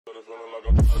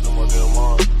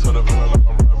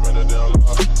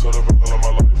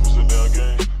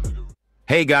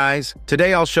Hey guys,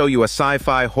 today I'll show you a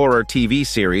sci-fi horror TV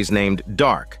series named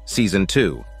Dark, Season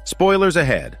 2. Spoilers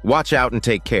ahead, watch out and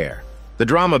take care. The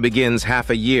drama begins half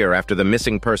a year after the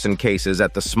missing person cases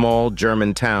at the small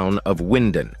German town of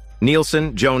Winden.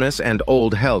 Nielsen, Jonas, and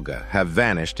old Helga have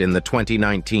vanished in the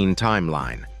 2019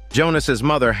 timeline. Jonas's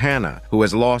mother, Hannah, who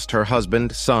has lost her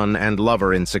husband, son, and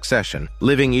lover in succession,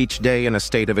 living each day in a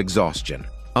state of exhaustion.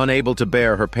 Unable to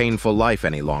bear her painful life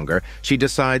any longer, she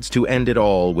decides to end it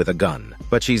all with a gun.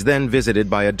 But she's then visited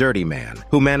by a dirty man,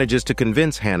 who manages to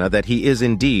convince Hannah that he is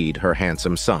indeed her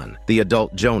handsome son, the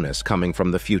adult Jonas coming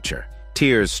from the future.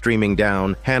 Tears streaming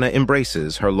down, Hannah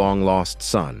embraces her long-lost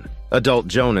son. Adult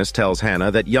Jonas tells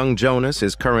Hannah that young Jonas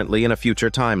is currently in a future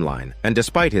timeline, and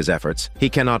despite his efforts, he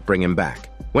cannot bring him back.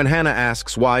 When Hannah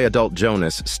asks why adult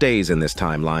Jonas stays in this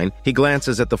timeline, he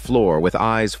glances at the floor with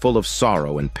eyes full of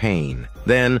sorrow and pain.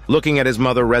 Then, looking at his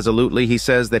mother resolutely, he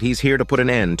says that he's here to put an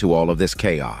end to all of this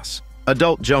chaos.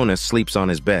 Adult Jonas sleeps on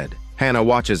his bed. Hannah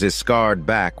watches his scarred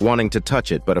back, wanting to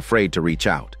touch it but afraid to reach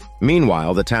out.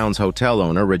 Meanwhile, the town's hotel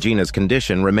owner, Regina's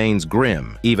condition remains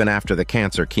grim, even after the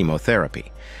cancer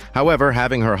chemotherapy. However,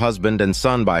 having her husband and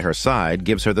son by her side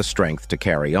gives her the strength to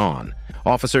carry on.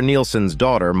 Officer Nielsen's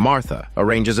daughter, Martha,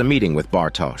 arranges a meeting with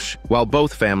Bartosz, while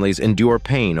both families endure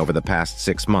pain over the past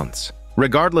 6 months.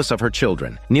 Regardless of her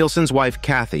children, Nielsen's wife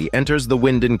Kathy enters the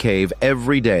Winden cave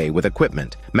every day with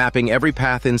equipment, mapping every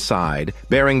path inside,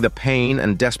 bearing the pain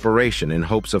and desperation in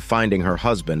hopes of finding her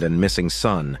husband and missing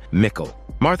son, Mikkel.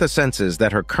 Martha senses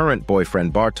that her current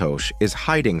boyfriend Bartosz is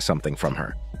hiding something from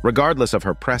her. Regardless of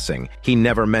her pressing, he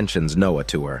never mentions Noah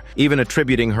to her, even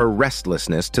attributing her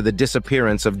restlessness to the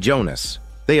disappearance of Jonas.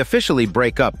 They officially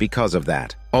break up because of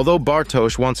that. Although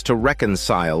Bartosz wants to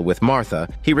reconcile with Martha,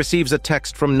 he receives a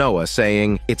text from Noah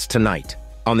saying, "It's tonight."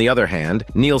 On the other hand,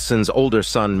 Nielsen's older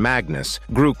son Magnus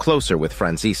grew closer with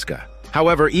Franziska.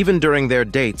 However, even during their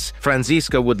dates,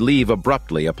 Franziska would leave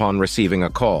abruptly upon receiving a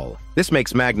call. This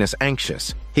makes Magnus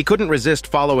anxious. He couldn't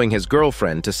resist following his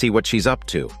girlfriend to see what she's up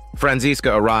to.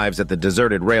 Franziska arrives at the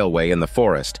deserted railway in the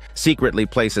forest, secretly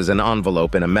places an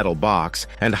envelope in a metal box,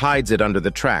 and hides it under the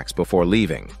tracks before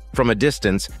leaving. From a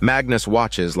distance, Magnus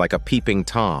watches like a peeping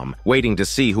Tom, waiting to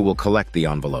see who will collect the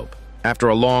envelope. After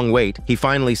a long wait, he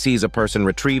finally sees a person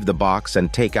retrieve the box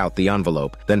and take out the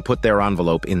envelope, then put their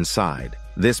envelope inside.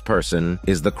 This person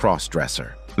is the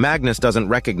cross-dresser. Magnus doesn't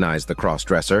recognize the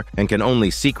cross-dresser and can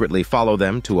only secretly follow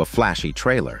them to a flashy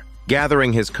trailer.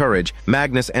 Gathering his courage,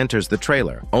 Magnus enters the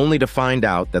trailer, only to find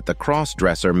out that the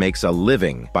cross-dresser makes a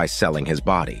living by selling his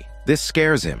body. This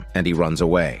scares him, and he runs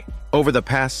away. Over the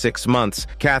past 6 months,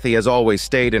 Kathy has always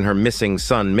stayed in her missing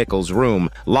son Mikkel's room,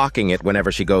 locking it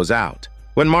whenever she goes out.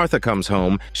 When Martha comes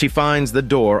home, she finds the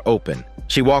door open.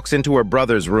 She walks into her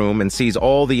brother's room and sees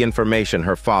all the information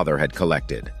her father had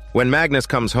collected. When Magnus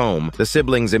comes home, the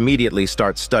siblings immediately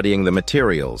start studying the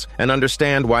materials and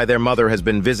understand why their mother has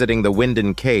been visiting the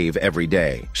Winden cave every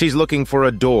day. She's looking for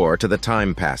a door to the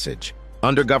time passage.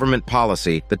 Under government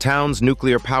policy, the town's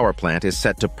nuclear power plant is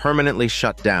set to permanently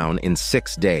shut down in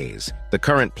 6 days. The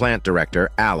current plant director,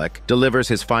 Alec, delivers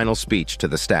his final speech to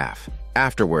the staff.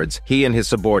 Afterwards, he and his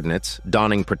subordinates,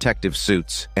 donning protective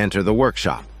suits, enter the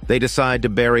workshop. They decide to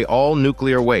bury all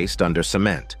nuclear waste under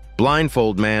cement.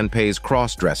 Blindfold Man pays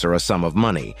Crossdresser a sum of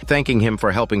money, thanking him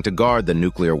for helping to guard the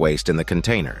nuclear waste in the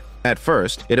container. At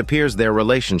first, it appears their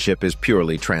relationship is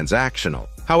purely transactional.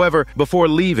 However, before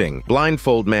leaving,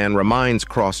 Blindfold Man reminds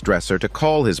Crossdresser to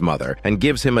call his mother and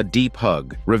gives him a deep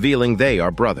hug, revealing they are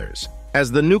brothers.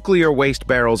 As the nuclear waste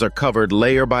barrels are covered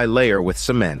layer by layer with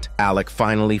cement, Alec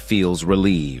finally feels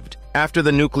relieved. After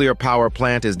the nuclear power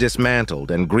plant is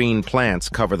dismantled and green plants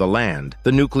cover the land,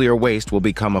 the nuclear waste will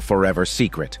become a forever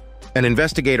secret. An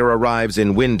investigator arrives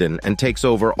in Winden and takes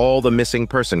over all the missing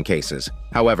person cases.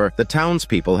 However, the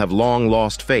townspeople have long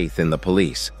lost faith in the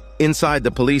police. Inside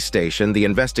the police station, the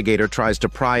investigator tries to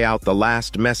pry out the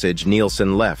last message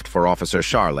Nielsen left for Officer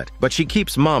Charlotte, but she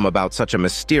keeps mum about such a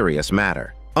mysterious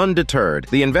matter. Undeterred,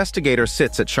 the investigator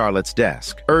sits at Charlotte's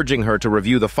desk, urging her to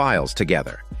review the files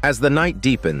together. As the night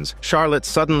deepens, Charlotte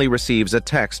suddenly receives a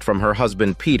text from her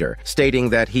husband Peter, stating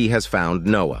that he has found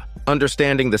Noah.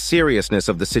 Understanding the seriousness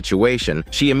of the situation,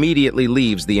 she immediately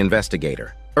leaves the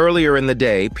investigator. Earlier in the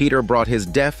day, Peter brought his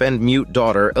deaf and mute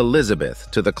daughter Elizabeth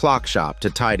to the clock shop to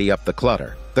tidy up the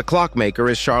clutter. The clockmaker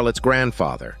is Charlotte's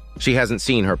grandfather. She hasn't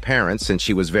seen her parents since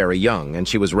she was very young, and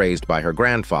she was raised by her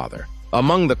grandfather.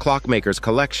 Among the clockmaker's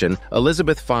collection,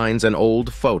 Elizabeth finds an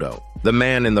old photo. The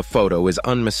man in the photo is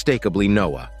unmistakably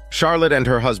Noah. Charlotte and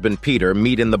her husband Peter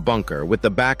meet in the bunker with the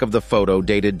back of the photo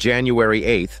dated January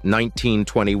 8,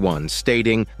 1921,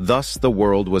 stating, "Thus the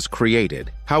world was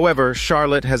created." However,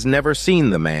 Charlotte has never seen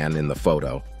the man in the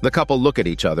photo. The couple look at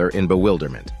each other in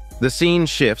bewilderment. The scene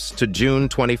shifts to June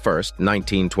 21,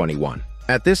 1921.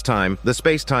 At this time, the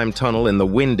space-time tunnel in the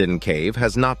Winden Cave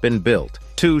has not been built.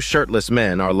 Two shirtless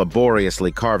men are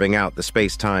laboriously carving out the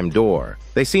space-time door.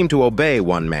 They seem to obey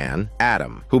one man,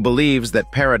 Adam, who believes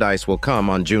that paradise will come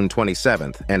on June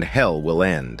 27th and hell will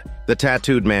end. The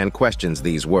tattooed man questions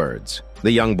these words.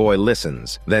 The young boy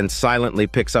listens, then silently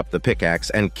picks up the pickaxe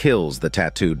and kills the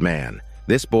tattooed man.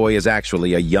 This boy is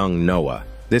actually a young Noah.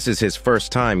 This is his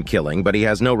first time killing, but he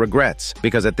has no regrets,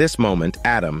 because at this moment,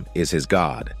 Adam is his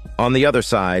god. On the other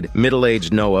side,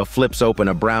 middle-aged Noah flips open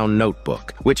a brown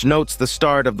notebook, which notes the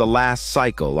start of the last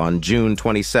cycle on June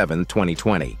 27,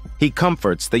 2020. He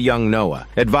comforts the young Noah,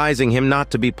 advising him not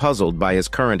to be puzzled by his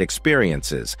current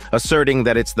experiences, asserting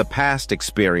that it's the past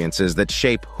experiences that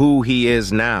shape who he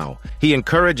is now. He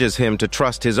encourages him to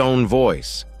trust his own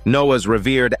voice. Noah's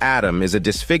revered Adam is a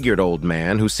disfigured old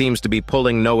man who seems to be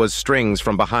pulling Noah's strings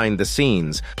from behind the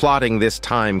scenes, plotting this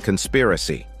time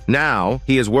conspiracy. Now,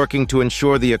 he is working to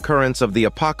ensure the occurrence of the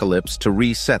apocalypse to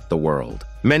reset the world.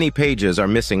 Many pages are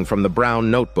missing from the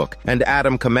brown notebook, and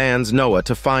Adam commands Noah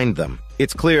to find them.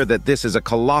 It's clear that this is a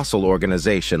colossal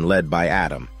organization led by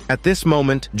Adam. At this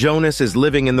moment, Jonas is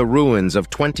living in the ruins of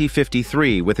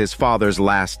 2053 with his father's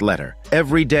last letter.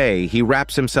 Every day, he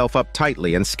wraps himself up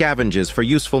tightly and scavenges for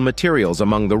useful materials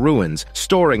among the ruins,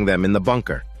 storing them in the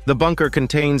bunker. The bunker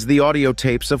contains the audio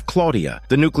tapes of Claudia,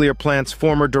 the nuclear plant's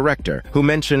former director, who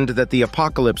mentioned that the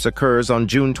apocalypse occurs on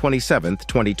June 27,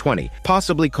 2020,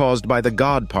 possibly caused by the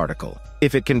God particle.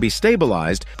 If it can be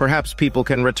stabilized, perhaps people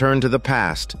can return to the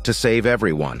past to save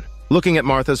everyone. Looking at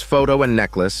Martha's photo and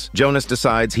necklace, Jonas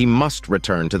decides he must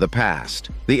return to the past.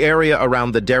 The area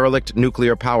around the derelict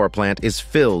nuclear power plant is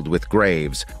filled with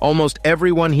graves. Almost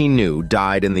everyone he knew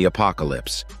died in the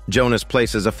apocalypse. Jonas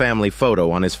places a family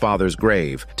photo on his father's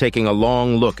grave, taking a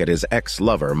long look at his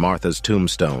ex-lover Martha's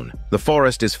tombstone. The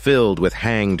forest is filled with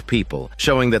hanged people,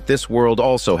 showing that this world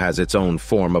also has its own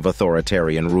form of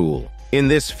authoritarian rule. In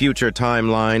this future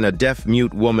timeline, a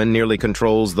deaf-mute woman nearly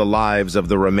controls the lives of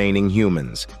the remaining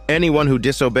humans. Anyone who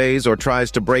disobeys or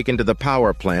tries to break into the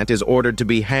power plant is ordered to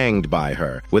be hanged by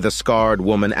her, with a scarred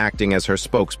woman acting as her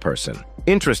spokesperson.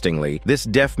 Interestingly, this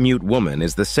deaf-mute woman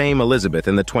is the same Elizabeth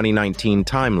in the 2019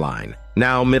 timeline.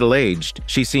 Now middle-aged,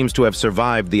 she seems to have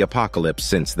survived the apocalypse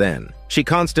since then. She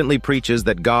constantly preaches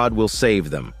that God will save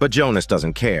them, but Jonas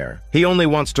doesn't care. He only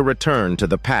wants to return to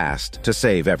the past to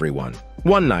save everyone.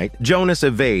 One night, Jonas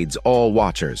evades all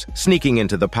watchers, sneaking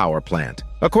into the power plant.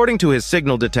 According to his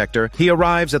signal detector, he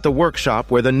arrives at the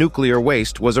workshop where the nuclear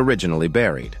waste was originally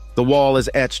buried. The wall is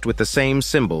etched with the same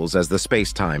symbols as the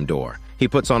space-time door. He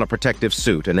puts on a protective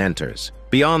suit and enters.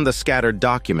 Beyond the scattered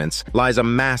documents lies a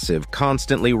massive,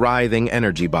 constantly writhing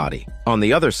energy body. On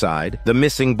the other side, the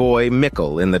missing boy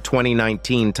Mikkel in the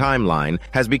 2019 timeline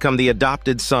has become the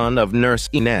adopted son of Nurse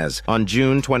Inez on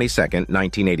June 22,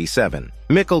 1987.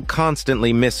 Mikkel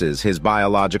constantly misses his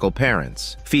biological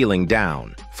parents, feeling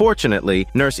down. Fortunately,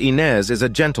 Nurse Inez is a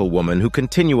gentlewoman who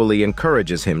continually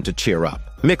encourages him to cheer up.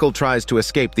 Mikkel tries to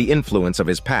escape the influence of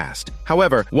his past.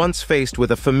 However, once faced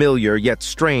with a familiar yet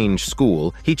strange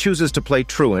school, he chooses to play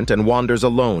truant and wanders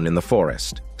alone in the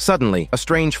forest. Suddenly, a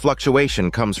strange fluctuation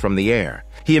comes from the air.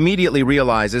 He immediately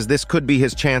realizes this could be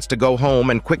his chance to go home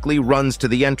and quickly runs to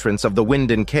the entrance of the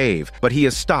Winden Cave, but he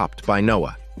is stopped by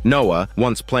Noah. Noah,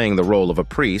 once playing the role of a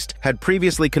priest, had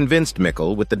previously convinced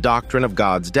Mikkel with the doctrine of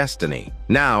God's destiny.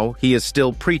 Now, he is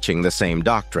still preaching the same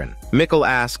doctrine. Mikkel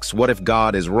asks what if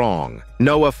God is wrong.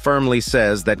 Noah firmly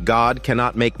says that God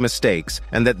cannot make mistakes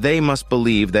and that they must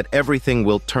believe that everything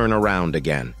will turn around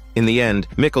again. In the end,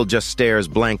 Mikkel just stares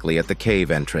blankly at the cave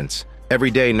entrance.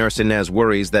 Every day, Nurse Inez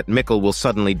worries that Mikkel will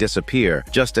suddenly disappear,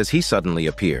 just as he suddenly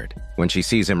appeared. When she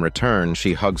sees him return,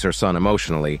 she hugs her son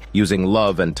emotionally, using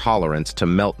love and tolerance to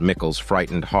melt Mikkel's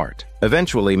frightened heart.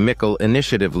 Eventually, Mikkel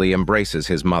initiatively embraces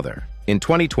his mother. In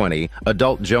 2020,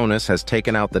 adult Jonas has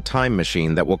taken out the time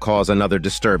machine that will cause another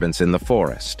disturbance in the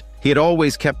forest. He had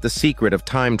always kept the secret of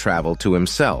time travel to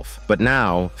himself, but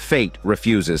now, fate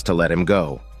refuses to let him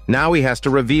go. Now he has to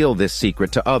reveal this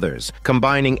secret to others,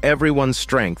 combining everyone's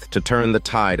strength to turn the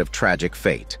tide of tragic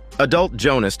fate. Adult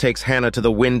Jonas takes Hannah to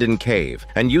the Winden Cave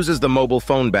and uses the mobile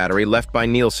phone battery left by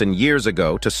Nielsen years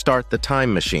ago to start the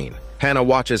time machine. Hannah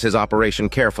watches his operation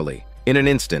carefully. In an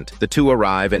instant, the two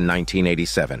arrive in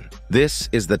 1987. This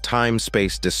is the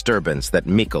time-space disturbance that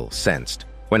Mikkel sensed.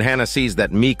 When Hannah sees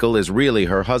that Mikkel is really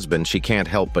her husband, she can't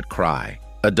help but cry.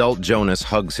 Adult Jonas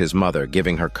hugs his mother,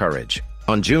 giving her courage.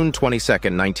 On June 22,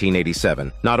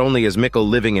 1987, not only is Mikkel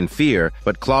living in fear,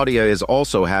 but Claudia is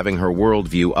also having her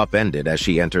worldview upended as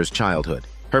she enters childhood.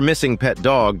 Her missing pet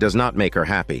dog does not make her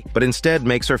happy, but instead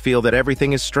makes her feel that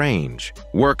everything is strange.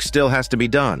 Work still has to be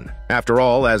done. After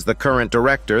all, as the current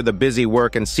director, the busy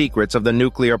work and secrets of the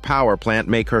nuclear power plant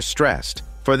make her stressed.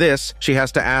 For this, she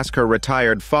has to ask her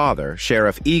retired father,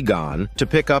 Sheriff Egon, to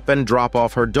pick up and drop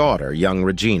off her daughter, young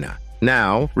Regina.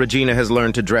 Now, Regina has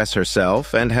learned to dress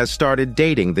herself and has started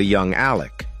dating the young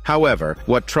Alec. However,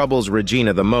 what troubles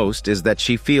Regina the most is that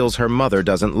she feels her mother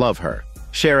doesn't love her.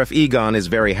 Sheriff Egon is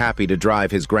very happy to drive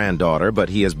his granddaughter, but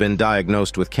he has been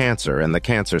diagnosed with cancer and the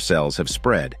cancer cells have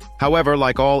spread. However,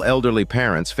 like all elderly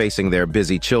parents facing their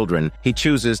busy children, he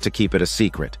chooses to keep it a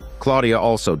secret. Claudia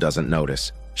also doesn't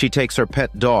notice. She takes her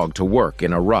pet dog to work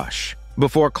in a rush.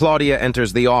 Before Claudia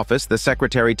enters the office, the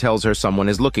secretary tells her someone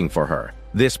is looking for her.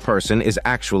 This person is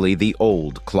actually the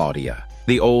old Claudia.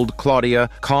 The old Claudia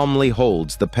calmly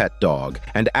holds the pet dog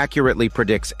and accurately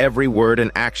predicts every word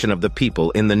and action of the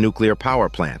people in the nuclear power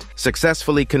plant,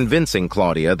 successfully convincing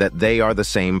Claudia that they are the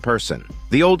same person.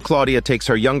 The old Claudia takes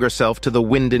her younger self to the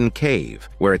Winden Cave,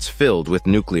 where it's filled with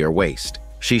nuclear waste.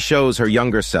 She shows her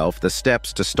younger self the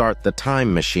steps to start the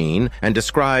time machine and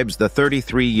describes the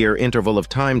 33-year interval of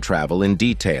time travel in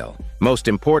detail. Most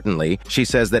importantly, she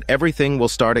says that everything will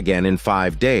start again in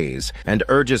 5 days and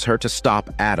urges her to stop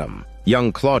Adam.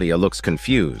 Young Claudia looks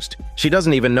confused. She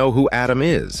doesn't even know who Adam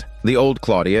is. The old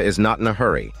Claudia is not in a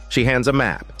hurry. She hands a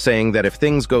map, saying that if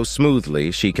things go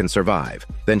smoothly, she can survive.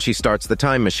 Then she starts the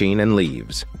time machine and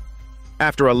leaves.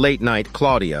 After a late night,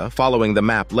 Claudia, following the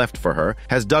map left for her,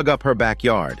 has dug up her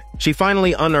backyard. She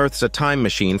finally unearths a time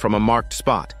machine from a marked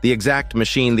spot, the exact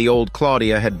machine the old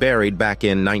Claudia had buried back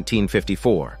in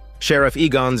 1954. Sheriff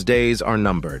Egon's days are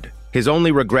numbered. His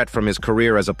only regret from his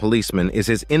career as a policeman is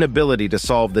his inability to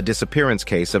solve the disappearance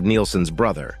case of Nielsen's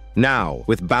brother. Now,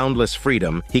 with boundless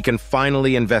freedom, he can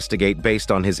finally investigate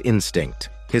based on his instinct.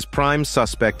 His prime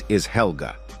suspect is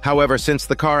Helga. However, since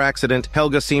the car accident,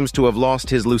 Helga seems to have lost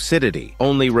his lucidity,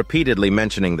 only repeatedly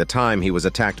mentioning the time he was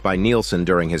attacked by Nielsen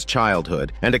during his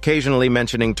childhood, and occasionally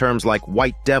mentioning terms like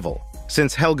white devil.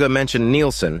 Since Helga mentioned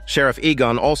Nielsen, Sheriff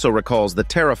Egon also recalls the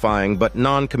terrifying but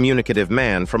non-communicative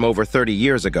man from over 30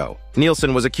 years ago.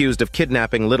 Nielsen was accused of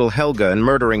kidnapping little Helga and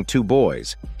murdering 2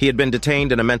 boys. He had been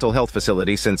detained in a mental health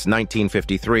facility since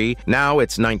 1953, now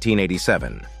it's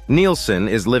 1987. Nielsen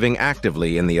is living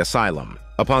actively in the asylum.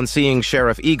 Upon seeing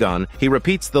Sheriff Egon, he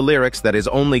repeats the lyrics that his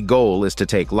only goal is to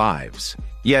take lives.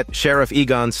 Yet, Sheriff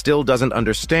Egon still doesn't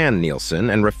understand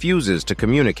Nielsen and refuses to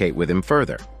communicate with him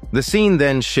further. The scene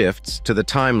then shifts to the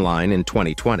timeline in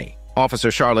 2020.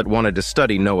 Officer Charlotte wanted to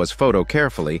study Noah's photo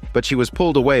carefully, but she was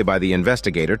pulled away by the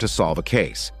investigator to solve a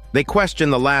case. They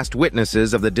question the last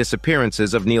witnesses of the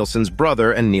disappearances of Nielsen's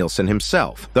brother and Nielsen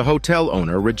himself, the hotel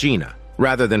owner Regina.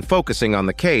 Rather than focusing on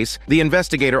the case, the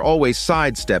investigator always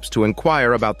sidesteps to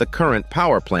inquire about the current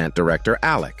power plant director,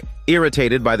 Alec.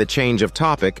 Irritated by the change of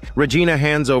topic, Regina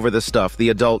hands over the stuff the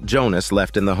adult Jonas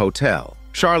left in the hotel.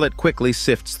 Charlotte quickly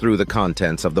sifts through the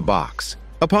contents of the box.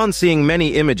 Upon seeing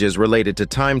many images related to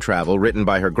time travel written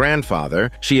by her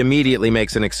grandfather, she immediately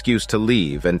makes an excuse to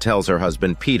leave and tells her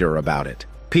husband Peter about it.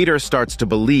 Peter starts to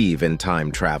believe in time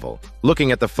travel.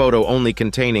 Looking at the photo only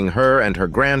containing her and her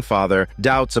grandfather,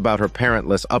 doubts about her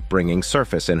parentless upbringing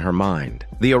surface in her mind.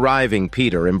 The arriving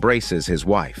Peter embraces his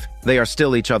wife. They are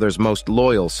still each other's most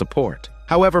loyal support.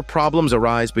 However, problems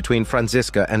arise between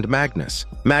Franziska and Magnus.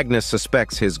 Magnus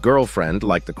suspects his girlfriend,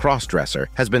 like the crossdresser,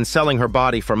 has been selling her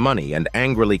body for money and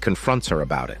angrily confronts her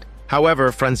about it.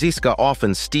 However, Franziska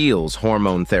often steals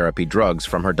hormone therapy drugs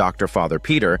from her doctor father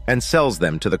Peter and sells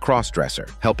them to the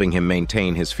crossdresser, helping him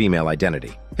maintain his female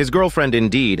identity. His girlfriend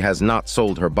indeed has not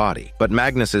sold her body, but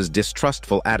Magnus's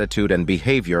distrustful attitude and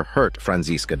behavior hurt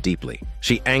Franziska deeply.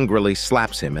 She angrily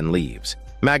slaps him and leaves.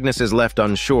 Magnus is left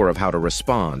unsure of how to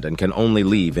respond and can only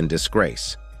leave in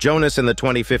disgrace. Jonas in the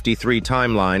 2053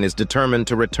 timeline is determined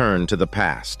to return to the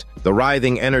past. The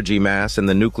writhing energy mass in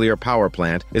the nuclear power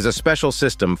plant is a special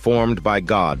system formed by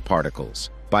God particles.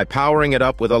 By powering it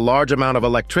up with a large amount of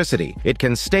electricity, it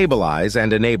can stabilize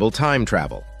and enable time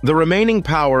travel. The remaining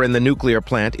power in the nuclear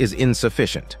plant is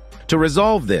insufficient. To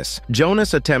resolve this,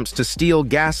 Jonas attempts to steal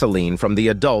gasoline from the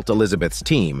adult Elizabeth's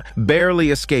team, barely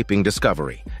escaping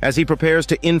discovery. As he prepares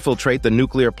to infiltrate the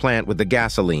nuclear plant with the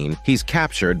gasoline, he's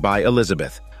captured by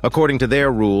Elizabeth. According to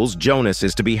their rules, Jonas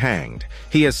is to be hanged.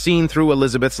 He has seen through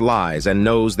Elizabeth's lies and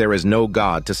knows there is no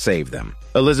God to save them.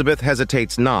 Elizabeth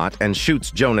hesitates not and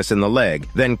shoots Jonas in the leg,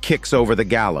 then kicks over the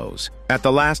gallows. At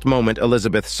the last moment,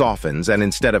 Elizabeth softens and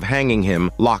instead of hanging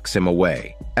him, locks him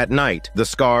away. At night, the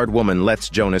scarred woman lets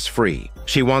Jonas free.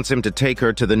 She wants him to take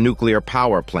her to the nuclear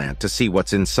power plant to see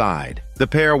what's inside. The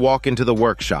pair walk into the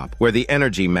workshop, where the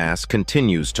energy mass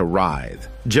continues to writhe.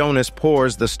 Jonas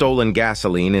pours the stolen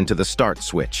gasoline into the start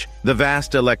switch. The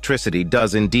vast electricity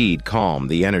does indeed calm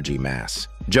the energy mass.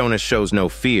 Jonas shows no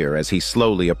fear as he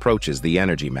slowly approaches the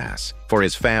energy mass. For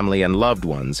his family and loved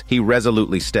ones, he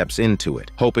resolutely steps into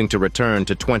it, hoping to return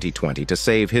to 2020 to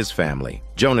save his family.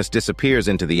 Jonas disappears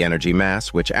into the energy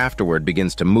mass, which afterward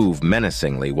begins to move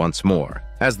menacingly once more.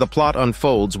 As the plot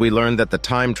unfolds, we learn that the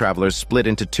time travelers split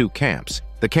into two camps.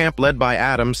 The camp led by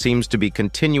Adam seems to be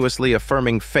continuously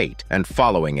affirming fate and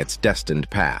following its destined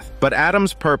path. But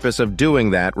Adam's purpose of doing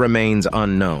that remains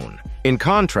unknown. In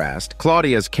contrast,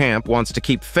 Claudia's camp wants to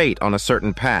keep fate on a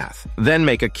certain path, then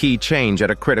make a key change at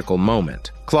a critical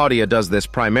moment. Claudia does this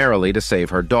primarily to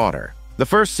save her daughter. The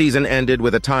first season ended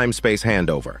with a time-space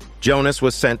handover. Jonas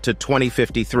was sent to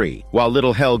 2053, while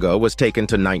little Helga was taken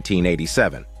to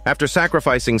 1987. After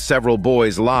sacrificing several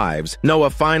boys' lives,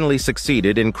 Noah finally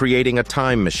succeeded in creating a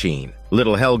time machine.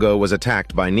 Little Helga was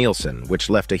attacked by Nielsen, which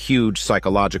left a huge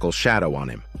psychological shadow on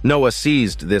him. Noah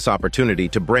seized this opportunity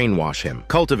to brainwash him,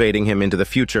 cultivating him into the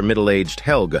future middle-aged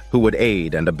Helga who would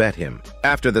aid and abet him.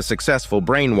 After the successful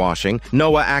brainwashing,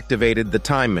 Noah activated the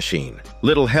time machine.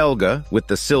 Little Helga, with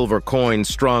the silver coin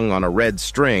strung on a red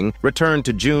string, returned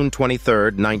to June 23,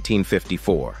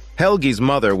 1954. Helgi's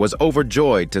mother was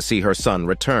overjoyed to see her son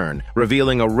return,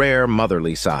 revealing a rare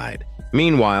motherly side.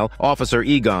 Meanwhile, Officer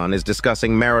Egon is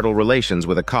discussing marital relations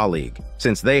with a colleague.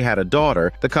 Since they had a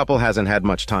daughter, the couple hasn't had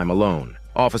much time alone.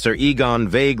 Officer Egon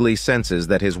vaguely senses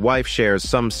that his wife shares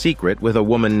some secret with a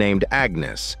woman named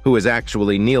Agnes, who is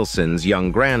actually Nielsen's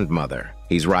young grandmother.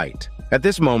 He's right. At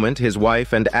this moment, his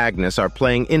wife and Agnes are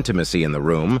playing intimacy in the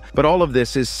room, but all of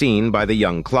this is seen by the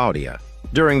young Claudia.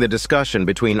 During the discussion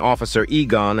between Officer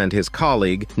Egon and his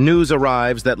colleague, news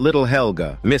arrives that little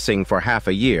Helga, missing for half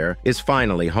a year, is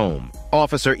finally home.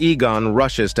 Officer Egon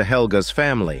rushes to Helga's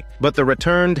family, but the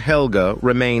returned Helga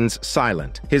remains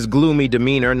silent, his gloomy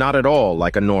demeanor not at all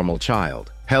like a normal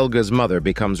child. Helga's mother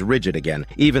becomes rigid again,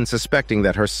 even suspecting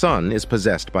that her son is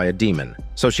possessed by a demon.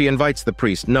 So she invites the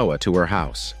priest Noah to her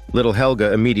house. Little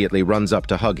Helga immediately runs up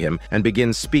to hug him and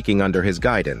begins speaking under his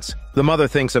guidance. The mother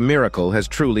thinks a miracle has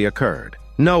truly occurred.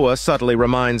 Noah subtly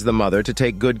reminds the mother to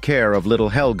take good care of little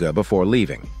Helga before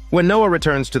leaving. When Noah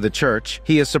returns to the church,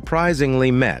 he is surprisingly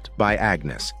met by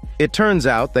Agnes. It turns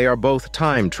out they are both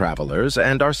time travelers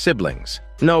and are siblings.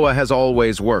 Noah has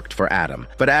always worked for Adam,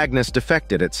 but Agnes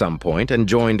defected at some point and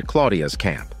joined Claudia's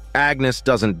camp. Agnes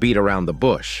doesn't beat around the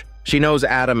bush. She knows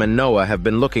Adam and Noah have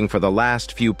been looking for the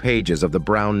last few pages of the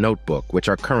brown notebook, which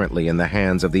are currently in the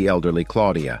hands of the elderly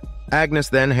Claudia. Agnes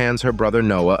then hands her brother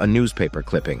Noah a newspaper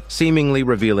clipping, seemingly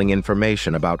revealing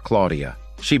information about Claudia.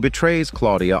 She betrays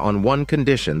Claudia on one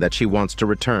condition, that she wants to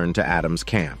return to Adam's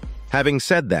camp. Having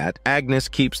said that, Agnes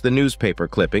keeps the newspaper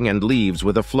clipping and leaves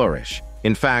with a flourish.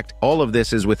 In fact, all of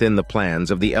this is within the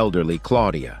plans of the elderly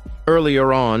Claudia.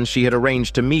 Earlier on, she had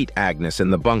arranged to meet Agnes in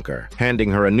the bunker,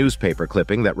 handing her a newspaper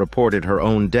clipping that reported her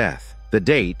own death. The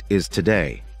date is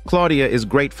today. Claudia is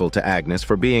grateful to Agnes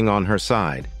for being on her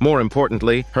side. More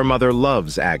importantly, her mother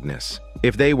loves Agnes.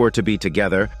 If they were to be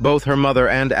together, both her mother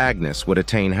and Agnes would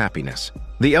attain happiness.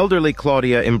 The elderly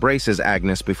Claudia embraces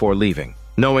Agnes before leaving.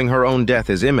 Knowing her own death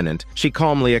is imminent, she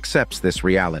calmly accepts this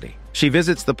reality. She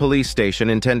visits the police station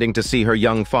intending to see her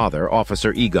young father,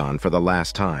 Officer Egon, for the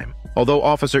last time. Although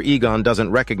Officer Egon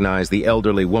doesn't recognize the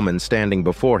elderly woman standing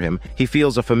before him, he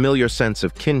feels a familiar sense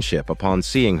of kinship upon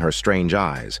seeing her strange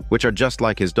eyes, which are just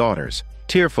like his daughter's.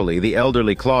 Tearfully, the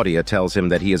elderly Claudia tells him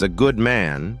that he is a good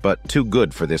man, but too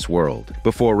good for this world,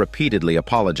 before repeatedly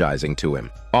apologizing to him.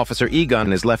 Officer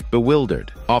Egon is left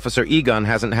bewildered. Officer Egon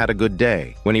hasn't had a good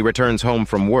day. When he returns home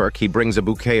from work, he brings a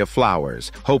bouquet of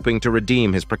flowers, hoping to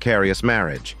redeem his precarious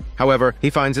marriage. However, he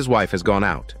finds his wife has gone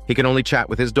out. He can only chat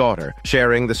with his daughter,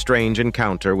 sharing the strange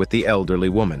encounter with the elderly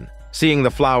woman. Seeing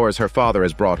the flowers her father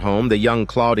has brought home, the young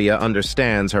Claudia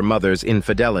understands her mother's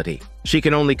infidelity. She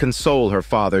can only console her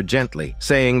father gently,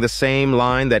 saying the same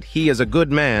line that he is a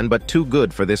good man but too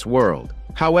good for this world.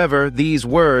 However, these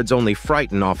words only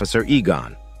frighten Officer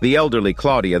Egon. The elderly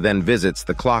Claudia then visits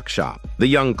the clock shop. The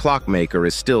young clockmaker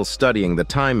is still studying the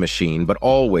time machine but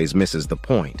always misses the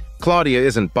point. Claudia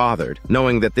isn't bothered,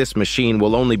 knowing that this machine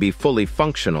will only be fully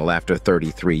functional after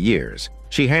 33 years.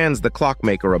 She hands the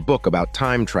clockmaker a book about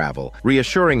time travel,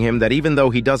 reassuring him that even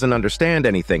though he doesn't understand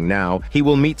anything now, he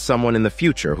will meet someone in the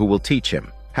future who will teach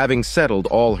him. Having settled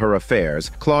all her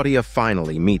affairs, Claudia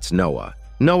finally meets Noah.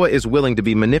 Noah is willing to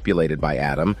be manipulated by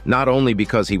Adam, not only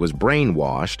because he was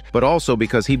brainwashed, but also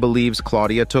because he believes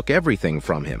Claudia took everything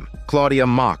from him. Claudia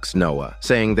mocks Noah,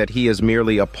 saying that he is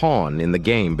merely a pawn in the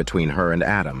game between her and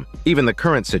Adam. Even the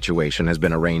current situation has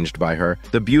been arranged by her.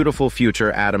 The beautiful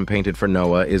future Adam painted for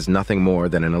Noah is nothing more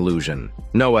than an illusion.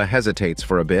 Noah hesitates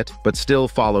for a bit, but still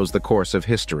follows the course of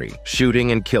history,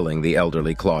 shooting and killing the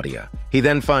elderly Claudia. He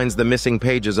then finds the missing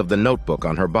pages of the notebook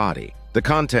on her body. The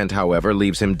content, however,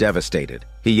 leaves him devastated.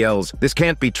 He yells, "This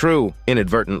can't be true,"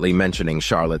 inadvertently mentioning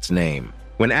Charlotte's name.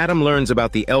 When Adam learns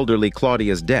about the elderly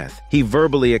Claudia's death, he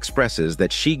verbally expresses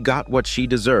that she got what she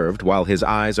deserved while his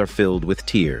eyes are filled with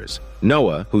tears.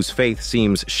 Noah, whose faith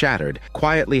seems shattered,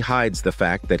 quietly hides the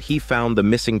fact that he found the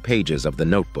missing pages of the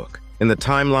notebook. In the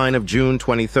timeline of June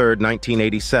 23,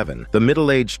 1987, the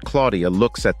middle-aged Claudia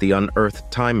looks at the unearthed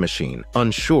time machine,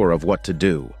 unsure of what to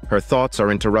do. Her thoughts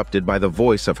are interrupted by the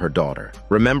voice of her daughter.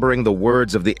 Remembering the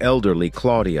words of the elderly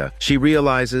Claudia, she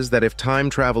realizes that if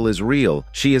time travel is real,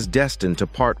 she is destined to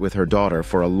part with her daughter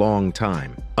for a long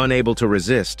time. Unable to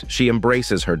resist, she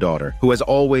embraces her daughter, who has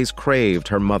always craved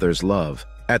her mother's love.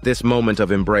 At this moment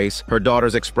of embrace, her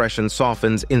daughter's expression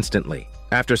softens instantly.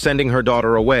 After sending her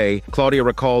daughter away, Claudia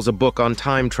recalls a book on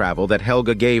time travel that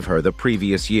Helga gave her the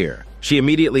previous year. She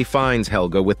immediately finds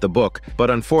Helga with the book, but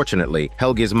unfortunately,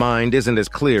 Helga's mind isn't as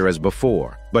clear as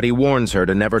before. But he warns her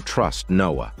to never trust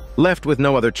Noah. Left with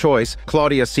no other choice,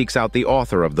 Claudia seeks out the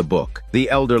author of the book, the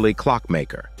elderly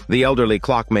clockmaker. The elderly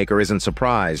clockmaker isn't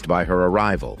surprised by her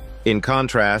arrival. In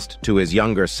contrast to his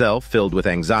younger self filled with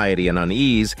anxiety and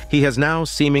unease, he has now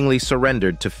seemingly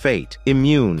surrendered to fate,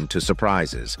 immune to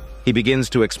surprises. He begins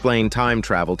to explain time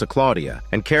travel to Claudia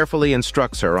and carefully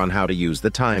instructs her on how to use the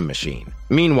time machine.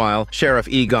 Meanwhile, Sheriff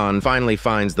Egon finally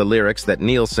finds the lyrics that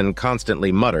Nielsen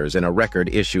constantly mutters in a record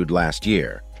issued last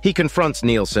year. He confronts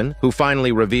Nielsen, who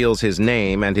finally reveals his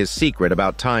name and his secret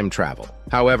about time travel.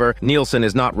 However, Nielsen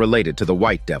is not related to the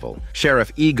White Devil.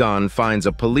 Sheriff Egon finds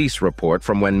a police report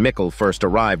from when Mikkel first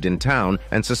arrived in town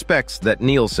and suspects that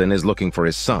Nielsen is looking for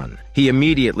his son. He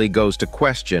immediately goes to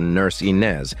question Nurse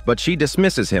Inez, but she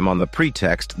dismisses him on the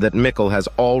pretext that Mikkel has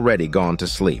already gone to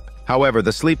sleep. However,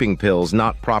 the sleeping pills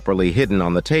not properly hidden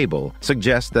on the table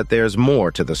suggest that there's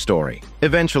more to the story.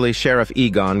 Eventually, Sheriff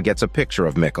Egon gets a picture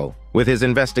of Mikkel. With his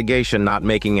investigation not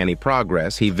making any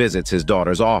progress, he visits his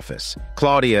daughter's office.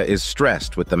 Claudia is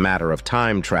stressed with the matter of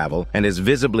time travel and is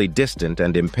visibly distant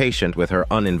and impatient with her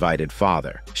uninvited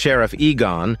father. Sheriff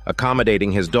Egon,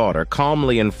 accommodating his daughter,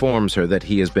 calmly informs her that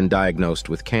he has been diagnosed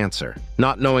with cancer.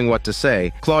 Not knowing what to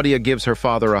say, Claudia gives her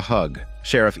father a hug.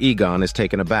 Sheriff Egon is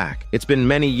taken aback. It's been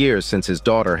many years since his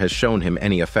daughter has shown him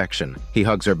any affection. He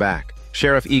hugs her back.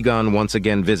 Sheriff Egon once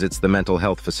again visits the mental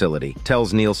health facility,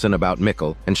 tells Nielsen about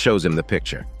Mikkel, and shows him the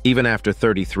picture. Even after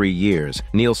 33 years,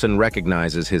 Nielsen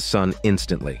recognizes his son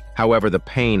instantly. However, the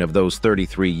pain of those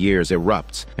 33 years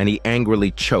erupts, and he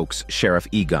angrily chokes Sheriff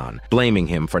Egon, blaming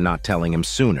him for not telling him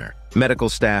sooner. Medical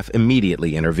staff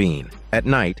immediately intervene. At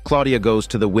night, Claudia goes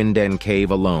to the Winden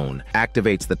Cave alone,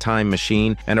 activates the time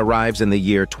machine, and arrives in the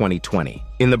year 2020.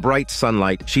 In the bright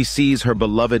sunlight, she sees her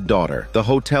beloved daughter, the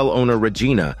hotel owner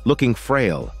Regina, looking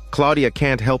frail. Claudia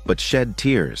can't help but shed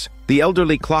tears. The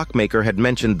elderly clockmaker had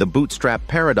mentioned the bootstrap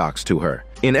paradox to her.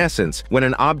 In essence, when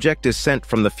an object is sent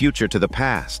from the future to the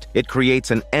past, it creates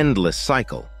an endless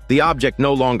cycle. The object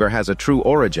no longer has a true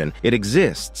origin. It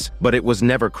exists, but it was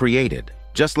never created.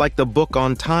 Just like the book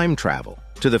on time travel.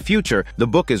 To the future, the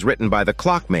book is written by the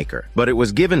clockmaker, but it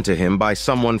was given to him by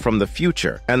someone from the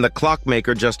future, and the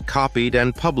clockmaker just copied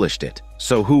and published it.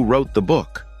 So who wrote the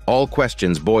book? All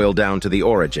questions boil down to the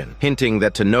origin, hinting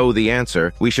that to know the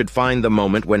answer, we should find the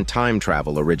moment when time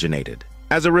travel originated.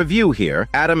 As a review here,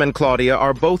 Adam and Claudia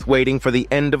are both waiting for the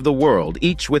end of the world,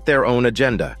 each with their own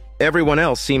agenda. Everyone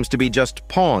else seems to be just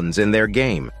pawns in their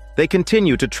game. They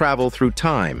continue to travel through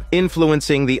time,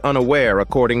 influencing the unaware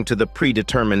according to the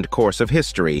predetermined course of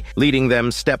history, leading them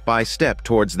step by step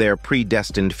towards their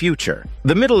predestined future.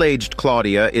 The middle-aged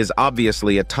Claudia is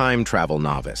obviously a time travel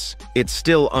novice. It's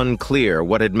still unclear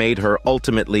what had made her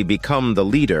ultimately become the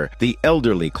leader, the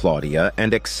elderly Claudia,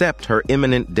 and accept her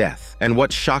imminent death, and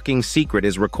what shocking secret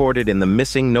is recorded in the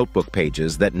missing notebook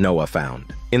pages that Noah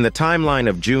found. In the timeline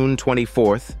of June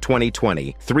 24th,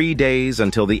 2020, 3 days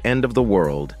until the end of the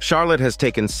world, Charlotte has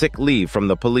taken sick leave from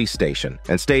the police station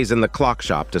and stays in the clock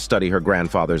shop to study her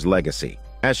grandfather's legacy.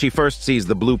 As she first sees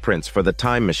the blueprints for the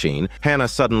time machine, Hannah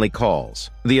suddenly calls.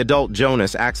 The adult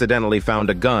Jonas accidentally found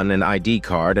a gun and ID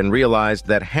card and realized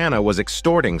that Hannah was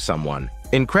extorting someone.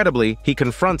 Incredibly, he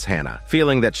confronts Hannah,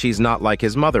 feeling that she's not like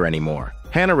his mother anymore.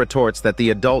 Hannah retorts that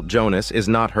the adult Jonas is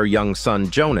not her young son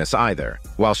Jonas either.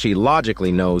 While she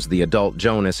logically knows the adult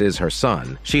Jonas is her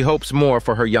son, she hopes more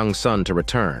for her young son to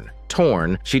return.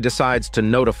 Torn, she decides to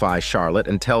notify Charlotte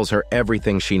and tells her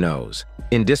everything she knows.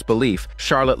 In disbelief,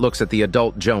 Charlotte looks at the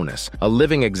adult Jonas, a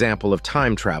living example of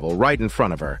time travel right in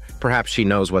front of her. Perhaps she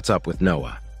knows what's up with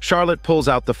Noah. Charlotte pulls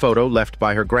out the photo left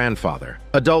by her grandfather.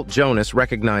 Adult Jonas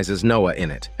recognizes Noah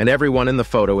in it, and everyone in the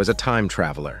photo is a time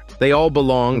traveler. They all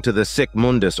belong to the Sic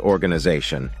Mundus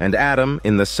organization, and Adam,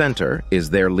 in the center, is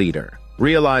their leader.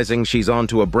 Realizing she's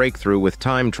onto a breakthrough with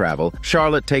time travel,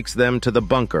 Charlotte takes them to the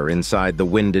bunker inside the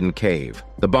Winden Cave.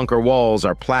 The bunker walls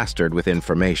are plastered with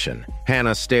information.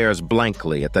 Hannah stares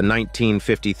blankly at the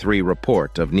 1953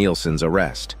 report of Nielsen's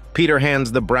arrest. Peter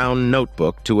hands the brown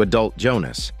notebook to adult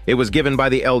Jonas. It was given by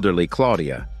the elderly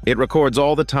Claudia. It records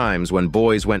all the times when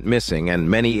boys went missing and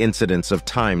many incidents of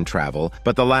time travel,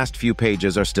 but the last few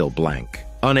pages are still blank.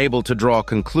 Unable to draw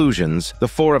conclusions, the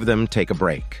four of them take a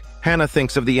break. Hannah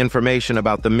thinks of the information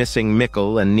about the missing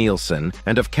Mikkel and Nielsen,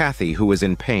 and of Kathy, who is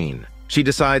in pain. She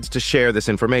decides to share this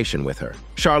information with her.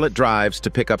 Charlotte drives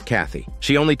to pick up Kathy.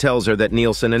 She only tells her that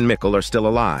Nielsen and Mikkel are still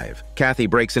alive. Kathy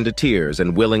breaks into tears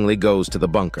and willingly goes to the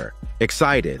bunker.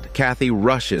 Excited, Kathy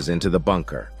rushes into the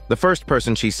bunker. The first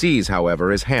person she sees,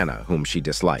 however, is Hannah, whom she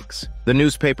dislikes. The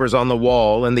newspapers on the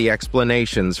wall and the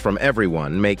explanations from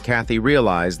everyone make Kathy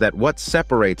realize that what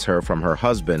separates her from her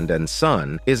husband and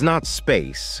son is not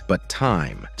space, but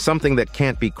time, something that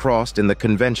can't be crossed in the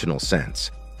conventional sense.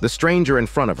 The stranger in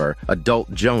front of her,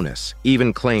 adult Jonas,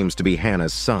 even claims to be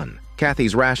Hannah's son.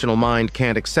 Kathy's rational mind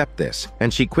can't accept this,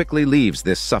 and she quickly leaves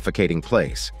this suffocating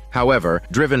place. However,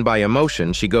 driven by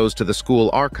emotion, she goes to the school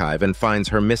archive and finds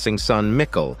her missing son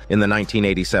Mikkel in the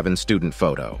 1987 student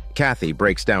photo. Kathy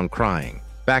breaks down crying.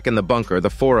 Back in the bunker,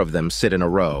 the four of them sit in a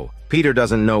row. Peter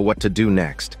doesn't know what to do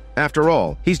next. After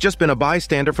all, he's just been a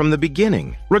bystander from the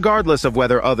beginning. Regardless of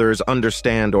whether others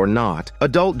understand or not,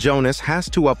 adult Jonas has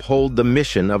to uphold the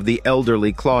mission of the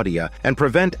elderly Claudia and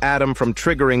prevent Adam from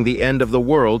triggering the end of the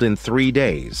world in 3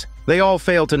 days. They all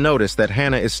fail to notice that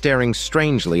Hannah is staring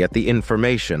strangely at the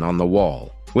information on the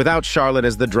wall. Without Charlotte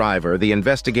as the driver, the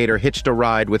investigator hitched a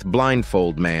ride with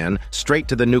Blindfold Man straight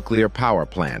to the nuclear power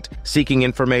plant, seeking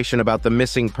information about the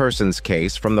missing persons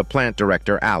case from the plant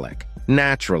director, Alec.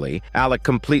 Naturally, Alec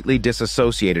completely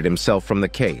disassociated himself from the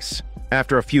case.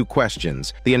 After a few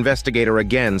questions, the investigator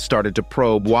again started to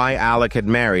probe why Alec had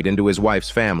married into his wife's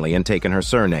family and taken her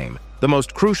surname. The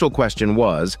most crucial question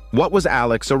was, what was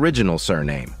Alec's original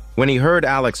surname? When he heard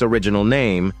Alec's original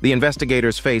name, the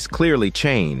investigator's face clearly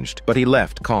changed, but he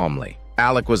left calmly.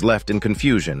 Alec was left in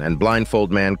confusion, and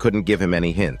Blindfold Man couldn't give him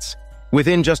any hints.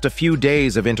 Within just a few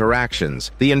days of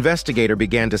interactions, the investigator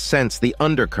began to sense the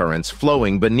undercurrents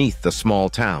flowing beneath the small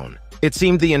town. It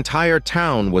seemed the entire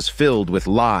town was filled with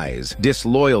lies,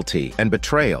 disloyalty, and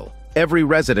betrayal. Every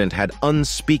resident had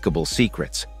unspeakable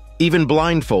secrets. Even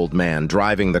Blindfold Man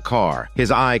driving the car,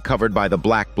 his eye covered by the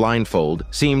black blindfold,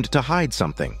 seemed to hide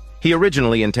something. He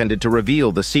originally intended to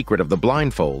reveal the secret of the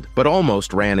blindfold, but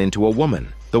almost ran into a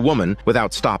woman. The woman,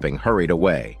 without stopping, hurried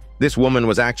away. This woman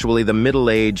was actually the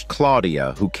middle-aged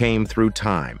Claudia who came through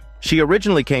time. She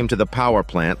originally came to the power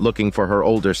plant looking for her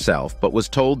older self, but was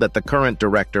told that the current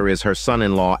director is her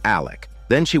son-in-law, Alec.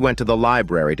 Then she went to the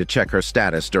library to check her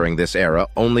status during this era,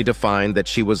 only to find that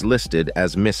she was listed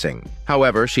as missing.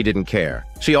 However, she didn't care.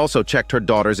 She also checked her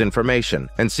daughter's information,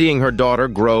 and seeing her daughter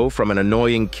grow from an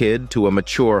annoying kid to a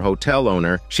mature hotel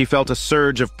owner, she felt a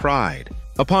surge of pride.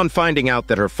 Upon finding out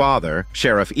that her father,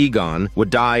 Sheriff Egon, would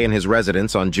die in his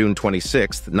residence on June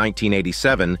 26,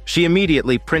 1987, she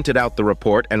immediately printed out the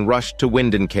report and rushed to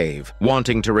Winden Cave,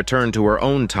 wanting to return to her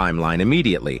own timeline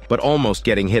immediately, but almost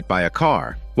getting hit by a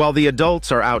car. While the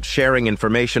adults are out sharing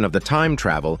information of the time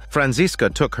travel, Franziska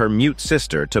took her mute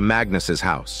sister to Magnus's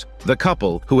house. The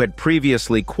couple, who had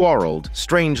previously quarreled,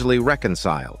 strangely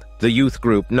reconciled. The youth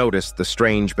group noticed the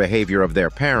strange behavior of their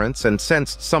parents and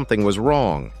sensed something was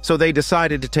wrong, so they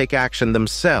decided to take action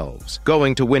themselves,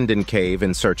 going to Winden Cave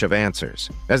in search of answers.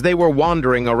 As they were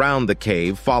wandering around the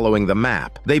cave following the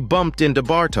map, they bumped into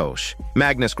Bartosz.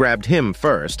 Magnus grabbed him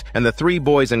first, and the three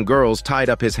boys and girls tied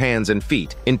up his hands and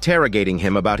feet, interrogating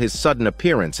him about his sudden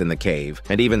appearance in the cave,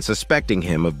 and even suspecting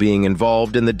him of being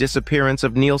involved in the disappearance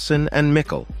of Nielsen and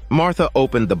Mikkel. Martha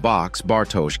opened the box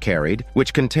Bartosz carried,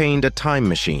 which contained a time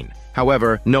machine.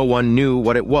 However, no one knew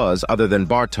what it was other than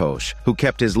Bartosz, who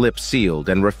kept his lips sealed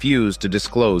and refused to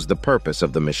disclose the purpose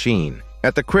of the machine.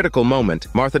 At the critical moment,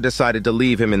 Martha decided to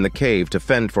leave him in the cave to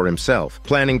fend for himself,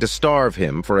 planning to starve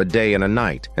him for a day and a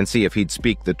night and see if he'd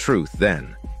speak the truth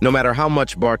then. No matter how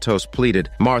much Bartosz pleaded,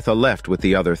 Martha left with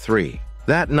the other three.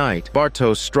 That night,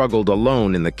 Bartosz struggled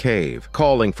alone in the cave,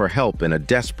 calling for help in a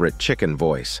desperate chicken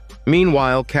voice.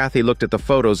 Meanwhile, Kathy looked at the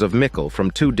photos of Mikkel from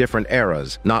two different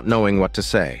eras, not knowing what to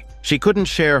say. She couldn't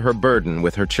share her burden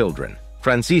with her children.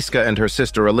 Franziska and her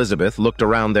sister Elizabeth looked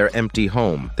around their empty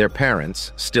home, their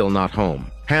parents still not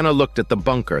home. Hannah looked at the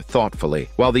bunker thoughtfully,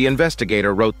 while the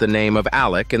investigator wrote the name of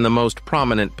Alec in the most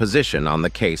prominent position on the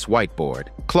case whiteboard.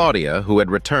 Claudia, who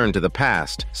had returned to the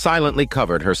past, silently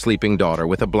covered her sleeping daughter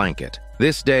with a blanket.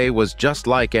 This day was just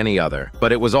like any other,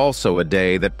 but it was also a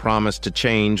day that promised to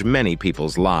change many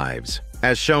people's lives.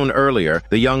 As shown earlier,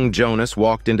 the young Jonas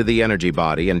walked into the energy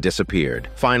body and disappeared,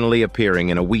 finally appearing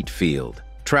in a wheat field.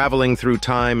 Traveling through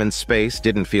time and space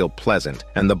didn't feel pleasant,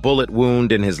 and the bullet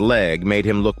wound in his leg made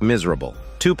him look miserable.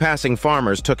 Two passing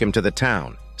farmers took him to the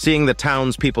town. Seeing the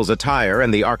townspeople's attire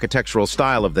and the architectural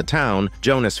style of the town,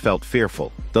 Jonas felt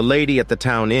fearful. The lady at the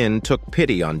town inn took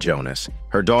pity on Jonas.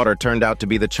 Her daughter turned out to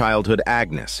be the childhood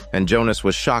Agnes, and Jonas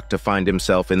was shocked to find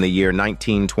himself in the year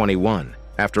 1921.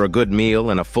 After a good meal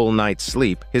and a full night's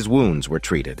sleep, his wounds were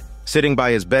treated. Sitting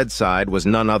by his bedside was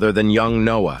none other than young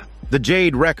Noah. The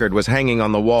jade record was hanging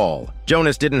on the wall.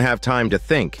 Jonas didn't have time to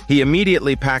think. He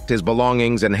immediately packed his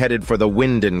belongings and headed for the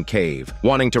Winden Cave,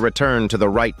 wanting to return to the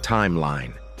right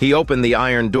timeline. He opened the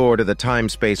iron door to the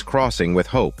time-space crossing with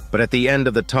hope, but at the end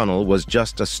of the tunnel was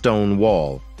just a stone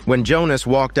wall. When Jonas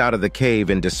walked out of the cave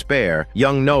in despair,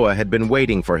 young Noah had been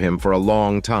waiting for him for a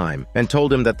long time and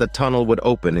told him that the tunnel would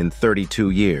open in 32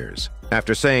 years.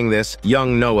 After saying this,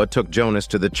 young Noah took Jonas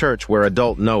to the church where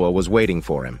adult Noah was waiting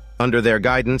for him. Under their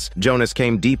guidance, Jonas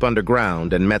came deep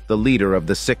underground and met the leader of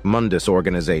the Sic Mundus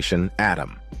organization,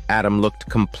 Adam. Adam looked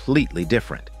completely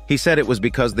different. He said it was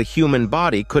because the human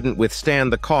body couldn't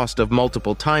withstand the cost of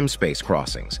multiple time-space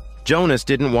crossings. Jonas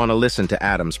didn't want to listen to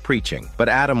Adam's preaching, but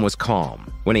Adam was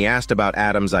calm. When he asked about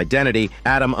Adam's identity,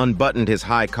 Adam unbuttoned his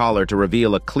high collar to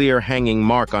reveal a clear hanging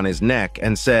mark on his neck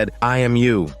and said, "I am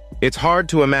you." It's hard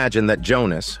to imagine that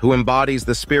Jonas, who embodies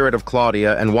the spirit of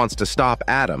Claudia and wants to stop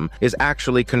Adam, is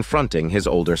actually confronting his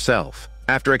older self.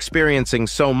 After experiencing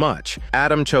so much,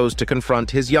 Adam chose to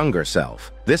confront his younger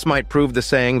self. This might prove the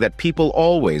saying that people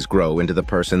always grow into the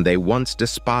person they once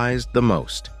despised the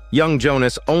most. Young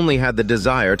Jonas only had the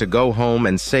desire to go home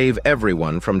and save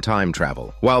everyone from time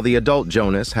travel, while the adult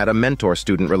Jonas had a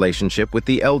mentor-student relationship with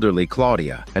the elderly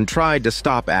Claudia and tried to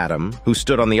stop Adam, who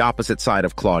stood on the opposite side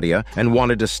of Claudia and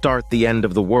wanted to start the end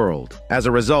of the world. As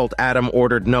a result, Adam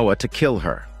ordered Noah to kill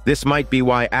her. This might be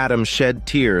why Adam shed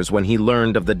tears when he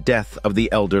learned of the death of the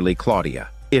elderly Claudia.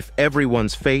 If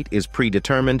everyone's fate is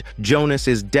predetermined, Jonas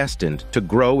is destined to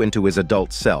grow into his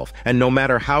adult self, and no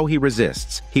matter how he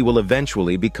resists, he will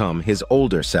eventually become his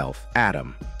older self,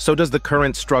 Adam. So does the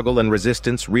current struggle and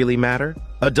resistance really matter?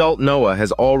 Adult Noah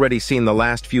has already seen the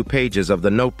last few pages of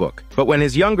the notebook, but when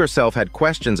his younger self had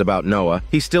questions about Noah,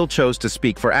 he still chose to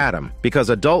speak for Adam, because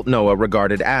adult Noah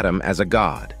regarded Adam as a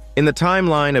god. In the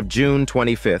timeline of June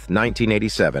 25,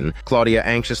 1987, Claudia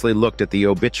anxiously looked at the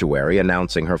obituary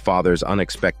announcing her father's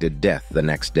unexpected death the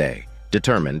next day.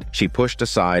 Determined, she pushed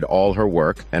aside all her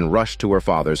work and rushed to her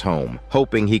father's home,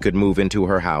 hoping he could move into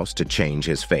her house to change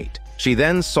his fate. She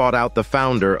then sought out the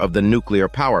founder of the nuclear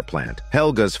power plant,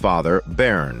 Helga's father,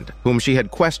 Bernd, whom she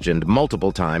had questioned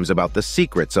multiple times about the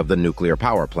secrets of the nuclear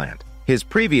power plant. His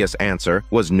previous answer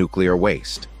was nuclear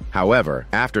waste. However,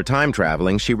 after time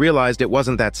traveling, she realized it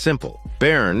wasn't that simple.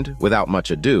 Bernd, without much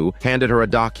ado, handed her a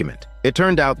document. It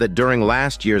turned out that during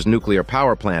last year's nuclear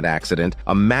power plant accident,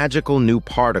 a magical new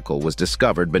particle was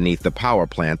discovered beneath the power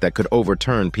plant that could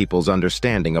overturn people's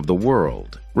understanding of the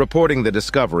world. Reporting the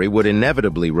discovery would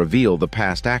inevitably reveal the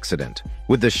past accident.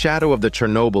 With the shadow of the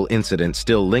Chernobyl incident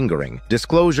still lingering,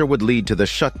 disclosure would lead to the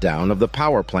shutdown of the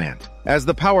power plant. As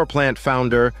the power plant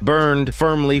founder, Bernd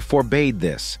firmly forbade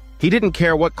this. He didn't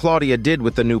care what Claudia did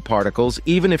with the new particles,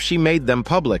 even if she made them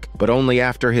public, but only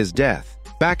after his death.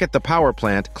 Back at the power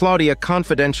plant, Claudia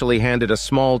confidentially handed a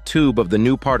small tube of the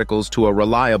new particles to a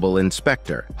reliable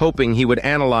inspector, hoping he would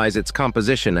analyze its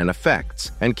composition and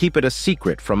effects, and keep it a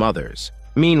secret from others.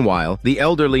 Meanwhile, the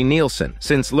elderly Nielsen,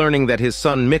 since learning that his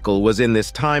son Mikkel was in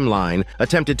this timeline,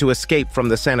 attempted to escape from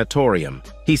the sanatorium.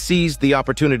 He seized the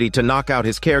opportunity to knock out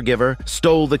his caregiver,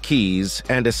 stole the keys,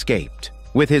 and escaped.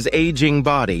 With his aging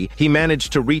body, he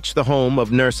managed to reach the home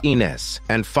of Nurse Ines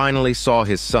and finally saw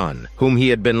his son, whom he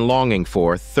had been longing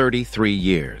for 33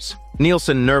 years.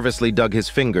 Nielsen nervously dug his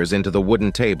fingers into the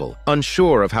wooden table,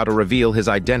 unsure of how to reveal his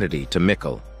identity to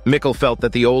Mikkel. Mikkel felt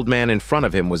that the old man in front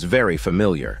of him was very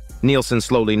familiar. Nielsen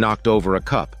slowly knocked over a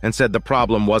cup and said the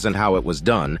problem wasn't how it was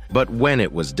done, but when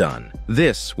it was done.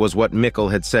 This was what Mikkel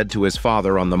had said to his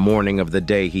father on the morning of the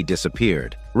day he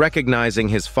disappeared. Recognizing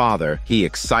his father, he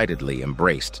excitedly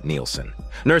embraced Nielsen.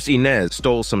 Nurse Inez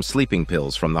stole some sleeping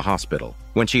pills from the hospital.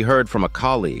 When she heard from a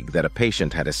colleague that a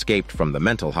patient had escaped from the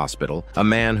mental hospital, a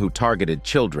man who targeted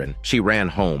children, she ran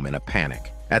home in a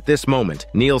panic. At this moment,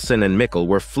 Nielsen and Mikkel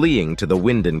were fleeing to the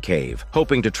Winden Cave,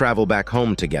 hoping to travel back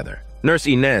home together. Nurse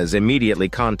Inez immediately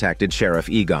contacted Sheriff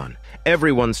Egon.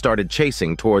 Everyone started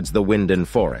chasing towards the Winden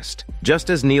Forest.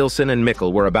 Just as Nielsen and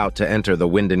Mikkel were about to enter the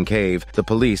Winden Cave, the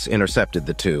police intercepted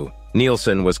the two.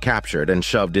 Nielsen was captured and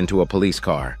shoved into a police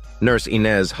car. Nurse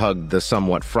Inez hugged the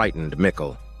somewhat frightened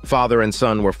Mikkel. Father and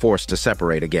son were forced to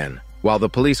separate again. While the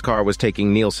police car was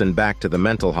taking Nielsen back to the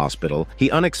mental hospital, he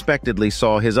unexpectedly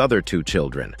saw his other two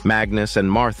children, Magnus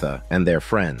and Martha, and their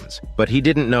friends. But he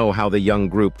didn't know how the young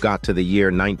group got to the year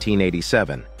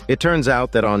 1987. It turns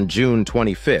out that on June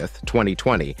 25,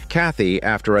 2020, Kathy,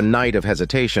 after a night of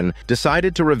hesitation,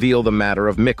 decided to reveal the matter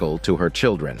of Mikkel to her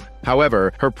children.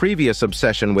 However, her previous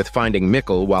obsession with finding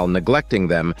Mikkel while neglecting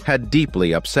them had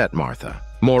deeply upset Martha.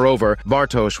 Moreover,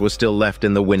 Bartosz was still left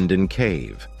in the Winden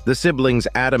Cave. The siblings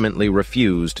adamantly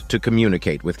refused to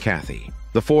communicate with Kathy.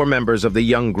 The four members of the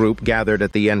young group gathered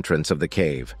at the entrance of the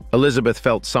cave. Elizabeth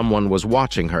felt someone was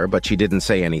watching her, but she didn't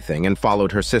say anything and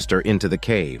followed her sister into the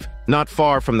cave. Not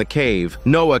far from the cave,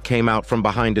 Noah came out from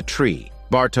behind a tree.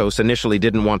 Bartosz initially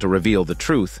didn't want to reveal the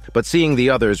truth, but seeing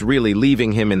the others really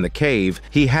leaving him in the cave,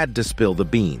 he had to spill the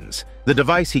beans. The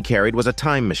device he carried was a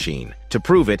time machine. To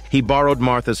prove it, he borrowed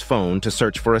Martha's phone to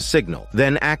search for a signal,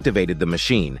 then activated the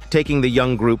machine, taking the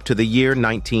young group to the year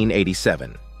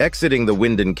 1987. Exiting the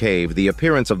Winden Cave, the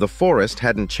appearance of the forest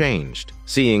hadn't changed.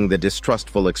 Seeing the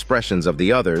distrustful expressions of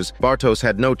the others, Bartosz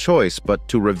had no choice but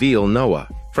to reveal Noah.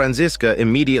 Franziska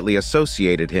immediately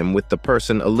associated him with the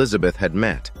person Elizabeth had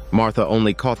met. Martha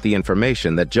only caught the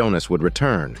information that Jonas would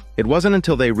return. It wasn't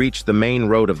until they reached the main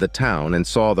road of the town and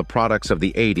saw the products of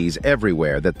the 80s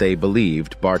everywhere that they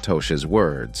believed Bartosz's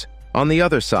words. On the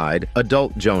other side,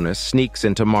 adult Jonas sneaks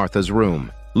into Martha's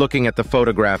room. Looking at the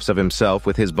photographs of himself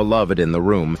with his beloved in the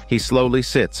room, he slowly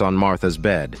sits on Martha's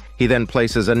bed. He then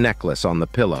places a necklace on the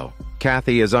pillow.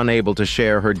 Kathy is unable to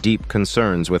share her deep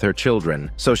concerns with her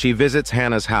children, so she visits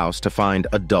Hannah's house to find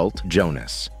adult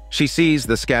Jonas. She sees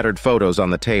the scattered photos on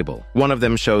the table. One of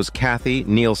them shows Kathy,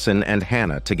 Nielsen, and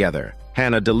Hannah together.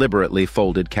 Hannah deliberately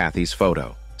folded Kathy's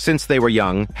photo. Since they were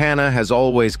young, Hannah has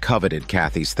always coveted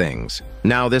Kathy's things.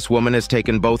 Now this woman has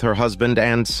taken both her husband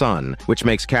and son, which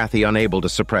makes Kathy unable to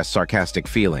suppress sarcastic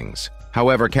feelings.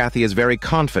 However, Kathy is very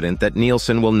confident that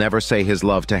Nielsen will never say his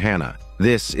love to Hannah.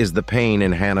 This is the pain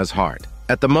in Hannah's heart.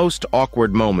 At the most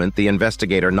awkward moment, the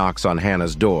investigator knocks on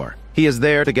Hannah's door. He is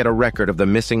there to get a record of the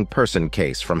missing person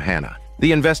case from Hannah.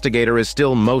 The investigator is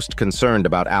still most concerned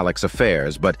about Alex's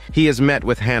affairs, but he is met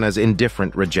with Hannah's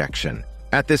indifferent rejection.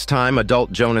 At this time,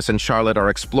 adult Jonas and Charlotte are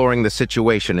exploring the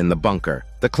situation in the bunker.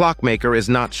 The clockmaker is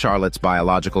not Charlotte's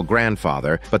biological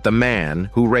grandfather, but the man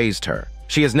who raised her.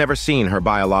 She has never seen her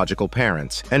biological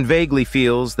parents, and vaguely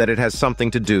feels that it has something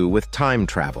to do with time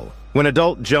travel. When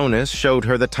adult Jonas showed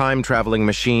her the time-traveling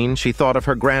machine, she thought of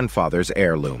her grandfather's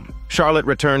heirloom. Charlotte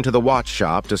returned to the watch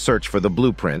shop to search for the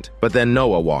blueprint, but then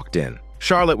Noah walked in.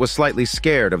 Charlotte was slightly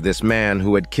scared of this man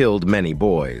who had killed many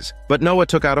boys. But Noah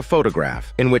took out a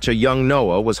photograph in which a young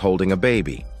Noah was holding a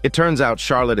baby. It turns out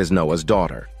Charlotte is Noah's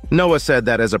daughter. Noah said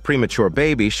that as a premature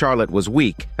baby, Charlotte was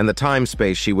weak, and the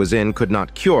time-space she was in could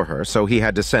not cure her, so he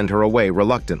had to send her away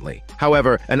reluctantly.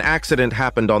 However, an accident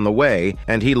happened on the way,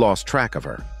 and he lost track of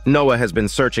her. Noah has been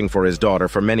searching for his daughter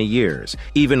for many years,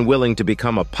 even willing to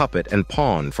become a puppet and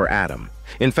pawn for Adam.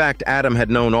 In fact, Adam had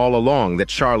known all along that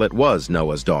Charlotte was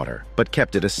Noah's daughter, but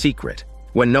kept it a secret.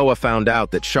 When Noah found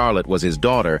out that Charlotte was his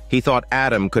daughter, he thought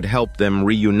Adam could help them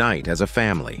reunite as a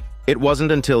family. It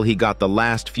wasn't until he got the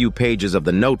last few pages of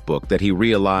the notebook that he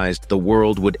realized the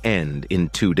world would end in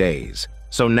 2 days.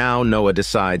 So now Noah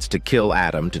decides to kill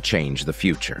Adam to change the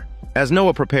future. As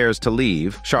Noah prepares to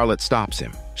leave, Charlotte stops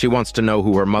him. She wants to know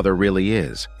who her mother really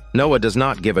is. Noah does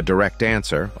not give a direct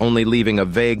answer, only leaving a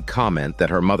vague comment that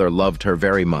her mother loved her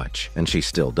very much, and she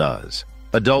still does.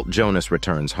 Adult Jonas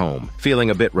returns home, feeling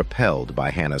a bit repelled by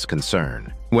Hannah's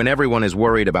concern. When everyone is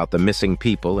worried about the missing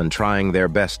people and trying their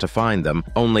best to find them,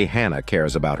 only Hannah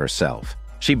cares about herself.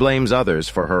 She blames others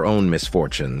for her own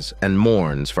misfortunes and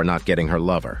mourns for not getting her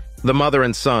lover. The mother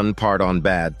and son part on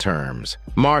bad terms.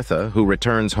 Martha, who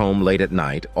returns home late at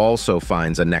night, also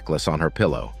finds a necklace on her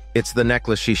pillow. It's the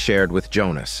necklace she shared with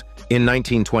Jonas. In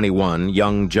 1921,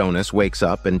 young Jonas wakes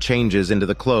up and changes into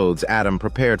the clothes Adam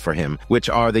prepared for him, which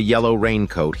are the yellow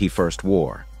raincoat he first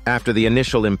wore. After the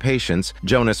initial impatience,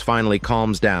 Jonas finally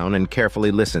calms down and carefully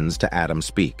listens to Adam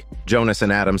speak. Jonas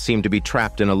and Adam seem to be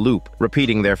trapped in a loop,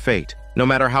 repeating their fate. No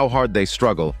matter how hard they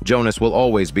struggle, Jonas will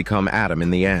always become Adam in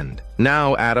the end.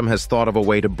 Now Adam has thought of a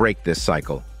way to break this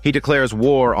cycle. He declares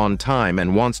war on time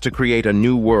and wants to create a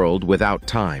new world without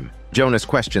time. Jonas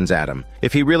questions Adam.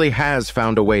 If he really has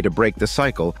found a way to break the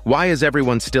cycle, why is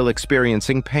everyone still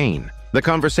experiencing pain? The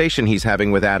conversation he's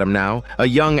having with Adam now, a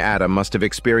young Adam must have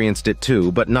experienced it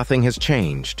too, but nothing has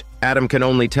changed. Adam can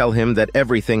only tell him that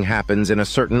everything happens in a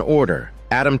certain order.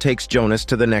 Adam takes Jonas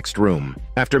to the next room.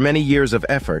 After many years of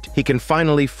effort, he can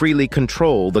finally freely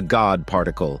control the God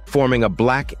particle, forming a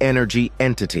black energy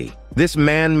entity. This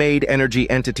man-made energy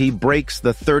entity breaks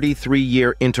the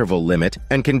 33-year interval limit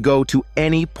and can go to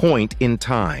any point in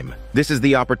time. This is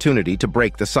the opportunity to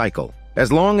break the cycle.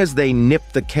 As long as they nip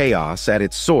the chaos at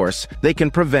its source, they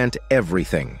can prevent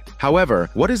everything. However,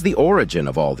 what is the origin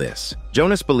of all this?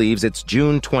 Jonas believes it's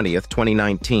June 20th,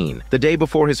 2019, the day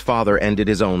before his father ended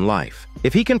his own life.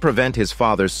 If he can prevent his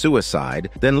father's suicide,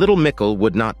 then little Mikkel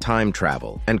would not time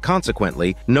travel, and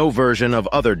consequently, no version of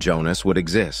other Jonas would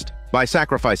exist. By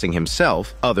sacrificing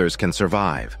himself, others can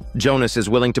survive. Jonas is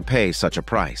willing to pay such a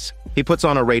price. He puts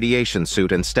on a radiation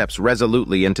suit and steps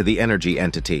resolutely into the energy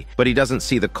entity, but he doesn't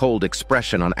see the cold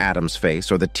expression on Adam's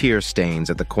face or the tear stains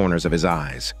at the corners of his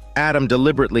eyes. Adam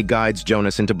deliberately guides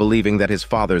Jonas into believing that his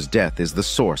father's death is the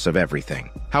source of everything.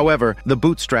 However, the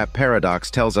bootstrap paradox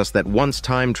tells us that once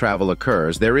time travel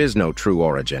occurs, there is no true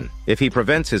origin. If he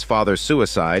prevents his father's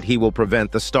suicide, he will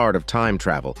prevent the start of time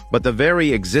travel. But the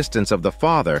very existence of the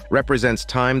father represents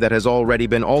time that has already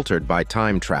been altered by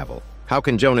time travel. How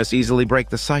can Jonas easily break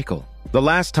the cycle? The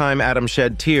last time Adam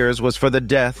shed tears was for the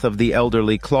death of the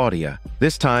elderly Claudia.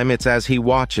 This time it's as he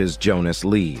watches Jonas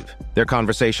leave. Their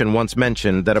conversation once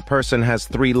mentioned that a person has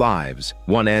 3 lives.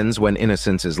 One ends when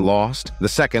innocence is lost, the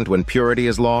second when purity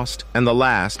is lost, and the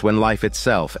last when life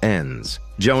itself ends.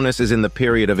 Jonas is in the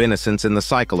period of innocence in the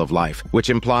cycle of life, which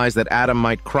implies that Adam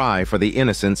might cry for the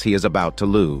innocence he is about to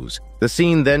lose. The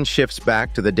scene then shifts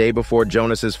back to the day before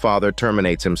Jonas's father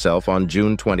terminates himself on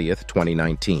June 20th,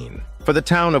 2019. For the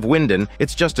town of Winden,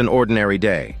 it's just an ordinary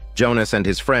day. Jonas and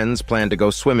his friends plan to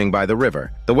go swimming by the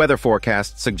river. The weather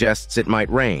forecast suggests it might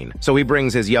rain, so he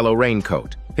brings his yellow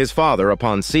raincoat. His father,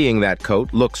 upon seeing that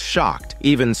coat, looks shocked,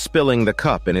 even spilling the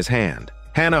cup in his hand.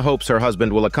 Hannah hopes her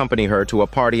husband will accompany her to a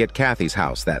party at Kathy's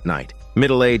house that night.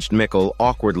 Middle-aged Mikkel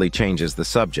awkwardly changes the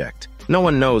subject. No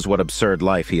one knows what absurd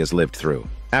life he has lived through.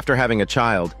 After having a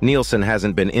child, Nielsen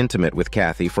hasn't been intimate with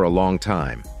Kathy for a long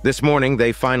time. This morning,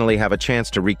 they finally have a chance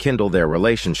to rekindle their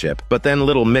relationship, but then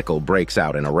little Mikkel breaks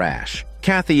out in a rash.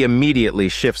 Kathy immediately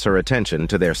shifts her attention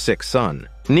to their sick son.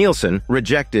 Nielsen,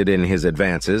 rejected in his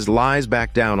advances, lies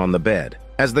back down on the bed.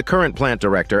 As the current plant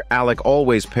director, Alec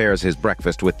always pairs his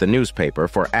breakfast with the newspaper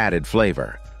for added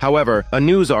flavor. However, a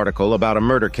news article about a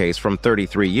murder case from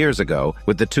 33 years ago,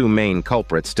 with the 2 main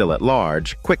culprits still at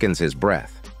large, quickens his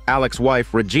breath. Alec's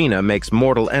wife, Regina, makes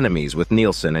mortal enemies with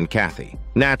Nielsen and Kathy.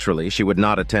 Naturally, she would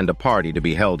not attend a party to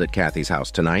be held at Kathy's house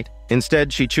tonight.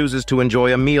 Instead, she chooses to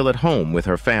enjoy a meal at home with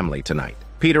her family tonight.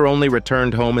 Peter only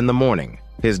returned home in the morning.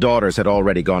 His daughters had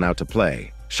already gone out to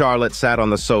play. Charlotte sat on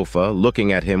the sofa,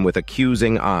 looking at him with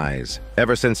accusing eyes.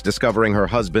 Ever since discovering her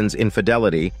husband's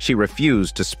infidelity, she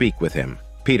refused to speak with him.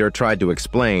 Peter tried to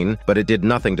explain, but it did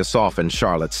nothing to soften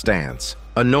Charlotte's stance.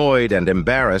 Annoyed and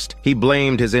embarrassed, he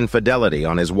blamed his infidelity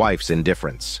on his wife's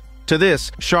indifference. To this,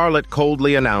 Charlotte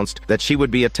coldly announced that she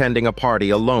would be attending a party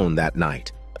alone that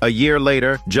night. A year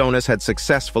later, Jonas had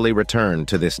successfully returned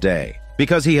to this day.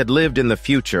 Because he had lived in the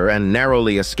future and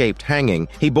narrowly escaped hanging,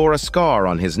 he bore a scar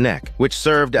on his neck, which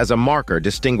served as a marker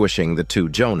distinguishing the 2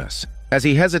 Jonas. As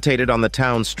he hesitated on the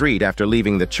town street after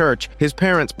leaving the church, his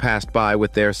parents passed by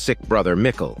with their sick brother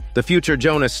Mikkel. The future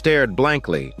Jonas stared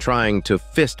blankly, trying to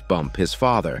fist bump his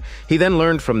father. He then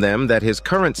learned from them that his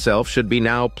current self should be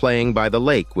now playing by the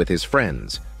lake with his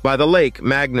friends. By the lake,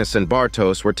 Magnus and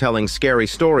Bartosz were telling scary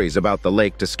stories about the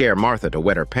lake to scare Martha to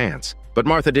wet her pants. But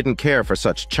Martha didn't care for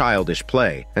such childish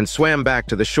play and swam back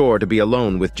to the shore to be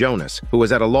alone with Jonas, who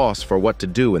was at a loss for what to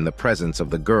do in the presence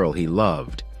of the girl he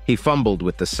loved. He fumbled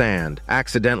with the sand,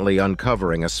 accidentally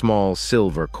uncovering a small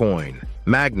silver coin.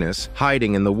 Magnus,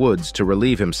 hiding in the woods to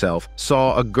relieve himself,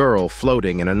 saw a girl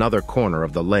floating in another corner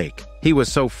of the lake. He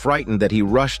was so frightened that he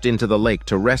rushed into the lake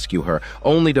to rescue her,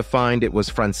 only to find it was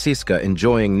Franziska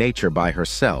enjoying nature by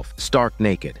herself, stark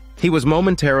naked. He was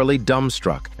momentarily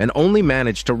dumbstruck and only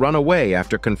managed to run away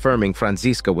after confirming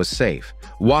Franziska was safe.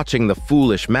 Watching the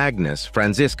foolish Magnus,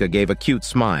 Franziska gave a cute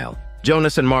smile.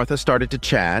 Jonas and Martha started to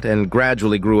chat and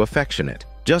gradually grew affectionate.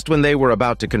 Just when they were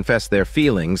about to confess their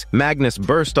feelings, Magnus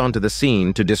burst onto the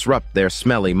scene to disrupt their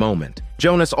smelly moment.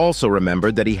 Jonas also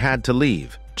remembered that he had to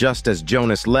leave. Just as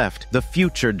Jonas left, the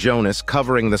future Jonas,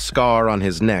 covering the scar on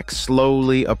his neck,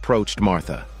 slowly approached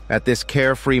Martha. At this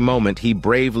carefree moment, he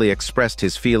bravely expressed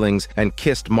his feelings and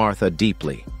kissed Martha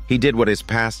deeply. He did what his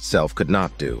past self could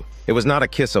not do. It was not a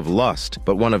kiss of lust,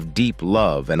 but one of deep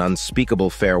love and unspeakable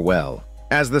farewell.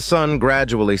 As the sun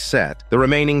gradually set, the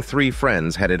remaining three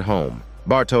friends headed home.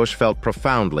 Bartosz felt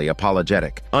profoundly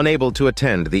apologetic, unable to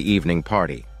attend the evening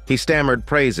party. He stammered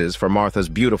praises for Martha's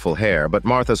beautiful hair, but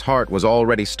Martha's heart was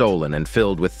already stolen and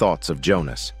filled with thoughts of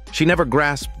Jonas. She never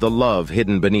grasped the love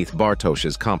hidden beneath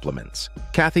Bartosz's compliments.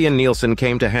 Kathy and Nielsen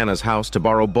came to Hannah's house to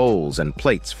borrow bowls and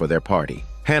plates for their party.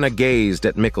 Hannah gazed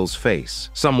at Mikkel's face,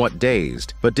 somewhat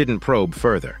dazed, but didn't probe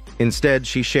further. Instead,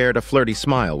 she shared a flirty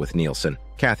smile with Nielsen.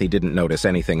 Kathy didn't notice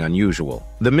anything unusual.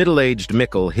 The middle-aged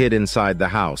Mikkel hid inside the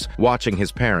house, watching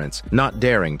his parents, not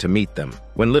daring to meet them.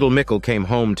 When little Mikkel came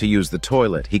home to use the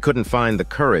toilet, he couldn't find the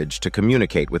courage to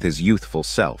communicate with his youthful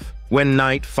self. When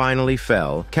night finally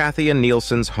fell, Kathy and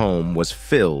Nielsen's home was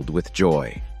filled with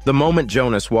joy. The moment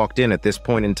Jonas walked in at this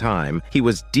point in time, he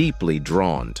was deeply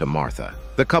drawn to Martha.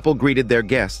 The couple greeted their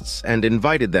guests and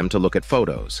invited them to look at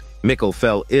photos. Mikkel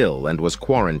fell ill and was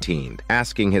quarantined,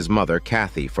 asking his mother,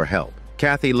 Kathy, for help.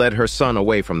 Kathy led her son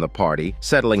away from the party,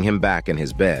 settling him back in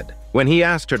his bed. When he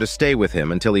asked her to stay with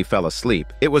him until he fell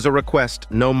asleep, it was a request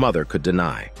no mother could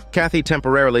deny. Kathy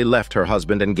temporarily left her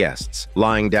husband and guests,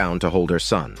 lying down to hold her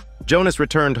son. Jonas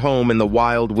returned home in the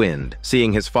wild wind,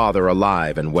 seeing his father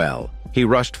alive and well. He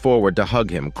rushed forward to hug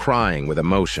him, crying with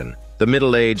emotion. The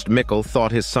middle-aged Mikkel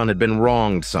thought his son had been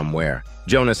wronged somewhere.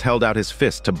 Jonas held out his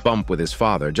fist to bump with his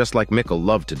father, just like Mikkel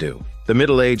loved to do. The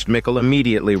middle-aged Mikkel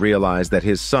immediately realized that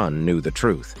his son knew the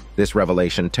truth. This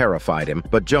revelation terrified him,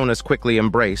 but Jonas quickly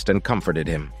embraced and comforted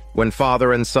him. When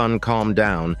father and son calmed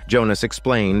down, Jonas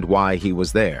explained why he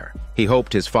was there. He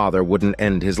hoped his father wouldn't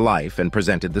end his life and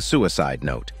presented the suicide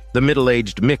note. The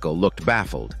middle-aged Mikkel looked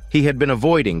baffled. He had been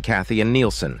avoiding Kathy and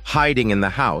Nielsen, hiding in the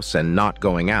house and not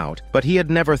going out, but he had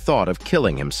never thought of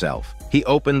killing himself. He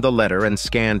opened the letter and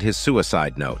scanned his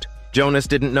suicide note. Jonas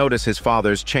didn't notice his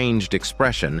father's changed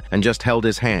expression and just held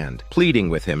his hand, pleading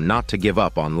with him not to give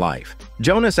up on life.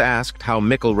 Jonas asked how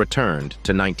Mikkel returned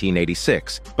to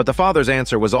 1986, but the father's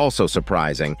answer was also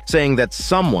surprising, saying that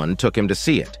someone took him to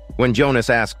see it. When Jonas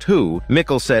asked who,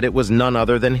 Mikkel said it was none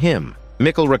other than him.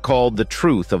 Mikkel recalled the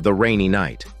truth of the rainy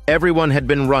night. Everyone had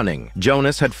been running,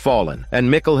 Jonas had fallen, and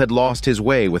Mikkel had lost his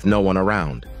way with no one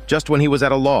around. Just when he was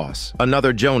at a loss,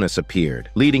 another Jonas appeared,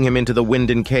 leading him into the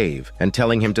Winden cave and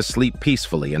telling him to sleep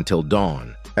peacefully until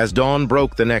dawn. As dawn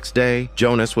broke the next day,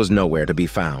 Jonas was nowhere to be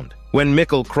found. When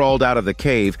Mikkel crawled out of the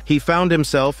cave, he found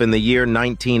himself in the year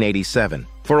 1987.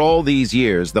 For all these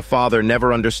years, the father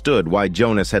never understood why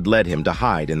Jonas had led him to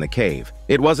hide in the cave.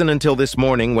 It wasn't until this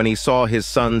morning when he saw his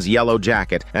son's yellow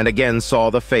jacket and again saw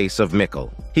the face of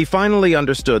Mikkel. He finally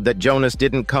understood that Jonas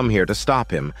didn't come here to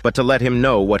stop him, but to let him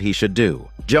know what he should do.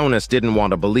 Jonas didn't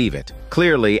want to believe it.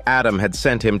 Clearly, Adam had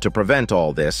sent him to prevent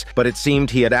all this, but it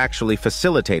seemed he had actually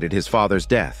facilitated his father's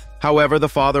death. However, the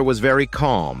father was very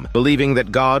calm, believing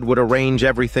that God would arrange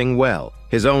everything well.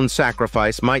 His own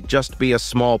sacrifice might just be a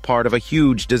small part of a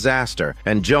huge disaster,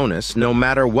 and Jonas, no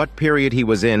matter what period he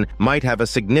was in, might have a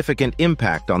significant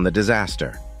impact on the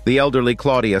disaster. The elderly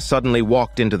Claudia suddenly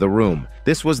walked into the room.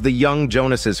 This was the young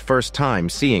Jonas's first time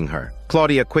seeing her.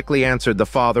 Claudia quickly answered the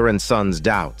father and son's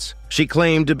doubts. She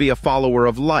claimed to be a follower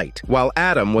of light, while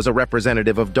Adam was a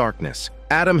representative of darkness.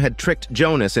 Adam had tricked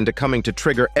Jonas into coming to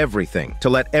trigger everything, to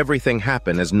let everything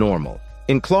happen as normal.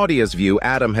 In Claudia's view,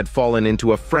 Adam had fallen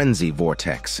into a frenzy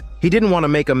vortex. He didn't want to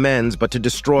make amends, but to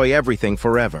destroy everything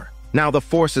forever. Now the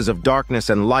forces of darkness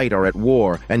and light are at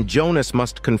war, and Jonas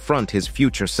must confront his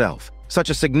future self. Such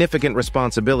a significant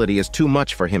responsibility is too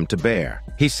much for him to bear.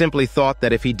 He simply thought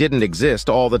that if he didn't exist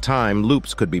all the time,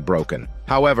 loops could be broken.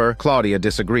 However, Claudia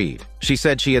disagreed. She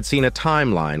said she had seen a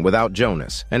timeline without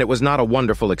Jonas, and it was not a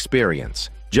wonderful experience.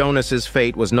 Jonas's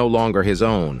fate was no longer his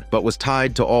own, but was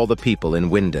tied to all the people in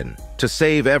Winden. To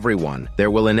save everyone,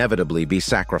 there will inevitably be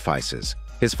sacrifices.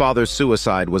 His father's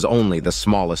suicide was only the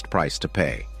smallest price to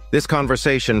pay. This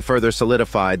conversation further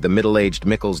solidified the middle-aged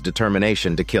Mikkel's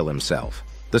determination to kill himself.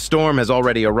 The storm has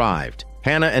already arrived.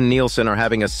 Hannah and Nielsen are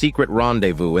having a secret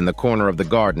rendezvous in the corner of the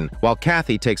garden, while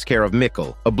Kathy takes care of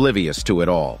Mikkel, oblivious to it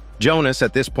all. Jonas,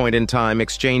 at this point in time,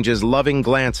 exchanges loving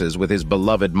glances with his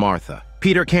beloved Martha.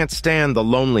 Peter can't stand the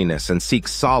loneliness and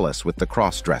seeks solace with the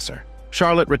cross-dresser.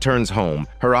 Charlotte returns home,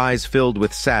 her eyes filled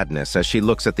with sadness as she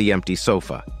looks at the empty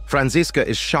sofa. Franziska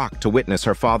is shocked to witness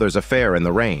her father's affair in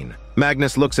the rain.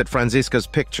 Magnus looks at Franziska's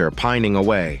picture, pining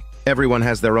away. Everyone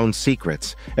has their own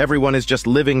secrets. Everyone is just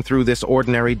living through this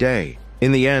ordinary day.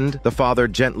 In the end, the father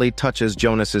gently touches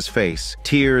Jonas's face,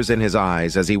 tears in his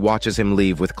eyes as he watches him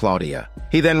leave with Claudia.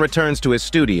 He then returns to his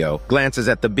studio, glances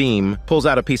at the beam, pulls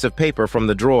out a piece of paper from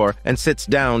the drawer, and sits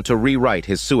down to rewrite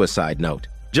his suicide note.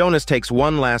 Jonas takes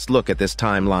one last look at this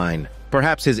timeline.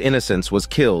 Perhaps his innocence was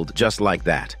killed just like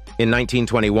that. In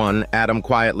 1921, Adam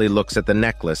quietly looks at the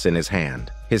necklace in his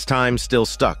hand. His time still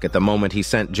stuck at the moment he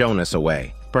sent Jonas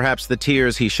away. Perhaps the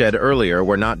tears he shed earlier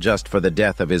were not just for the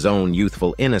death of his own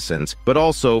youthful innocence, but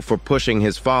also for pushing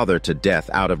his father to death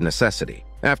out of necessity.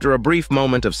 After a brief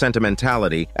moment of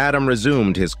sentimentality, Adam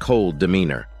resumed his cold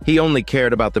demeanor. He only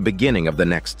cared about the beginning of the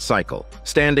next cycle.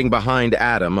 Standing behind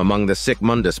Adam among the Sic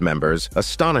Mundus members,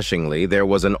 astonishingly, there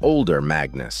was an older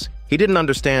Magnus. He didn't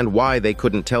understand why they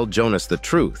couldn't tell Jonas the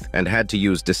truth and had to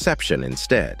use deception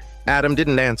instead. Adam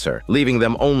didn't answer, leaving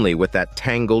them only with that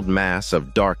tangled mass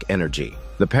of dark energy.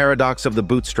 The paradox of the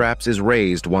bootstraps is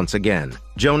raised once again.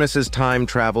 Jonas's time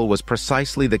travel was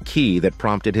precisely the key that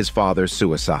prompted his father's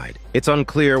suicide. It's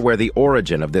unclear where the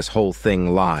origin of this whole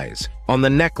thing lies. On the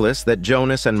necklace that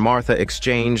Jonas and Martha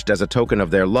exchanged as a token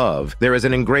of their love, there is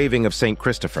an engraving of St.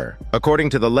 Christopher. According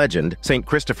to the legend, St.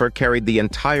 Christopher carried the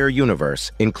entire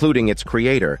universe, including its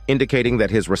creator, indicating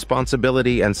that his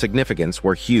responsibility and significance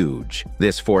were huge.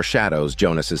 This foreshadows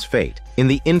Jonas's fate. In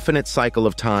the infinite cycle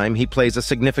of time, he plays a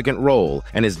significant role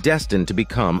and is destined to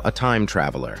become a time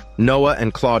traveler. Noah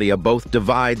and Claudia both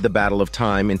divide the battle of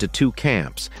time into two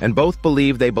camps, and both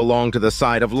believe they belong to the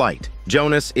side of light.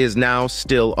 Jonas is now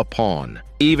still a pawn.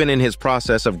 Even in his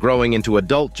process of growing into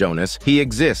adult Jonas, he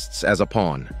exists as a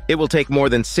pawn. It will take more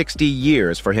than 60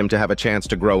 years for him to have a chance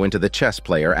to grow into the chess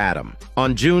player Adam.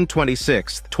 On June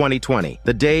 26, 2020,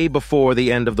 the day before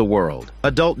the end of the world,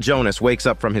 adult Jonas wakes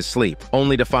up from his sleep,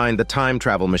 only to find the time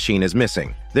travel machine is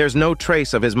missing. There's no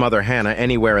trace of his mother Hannah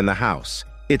anywhere in the house.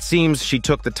 It seems she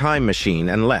took the time machine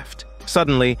and left.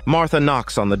 Suddenly, Martha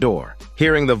knocks on the door.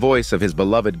 Hearing the voice of his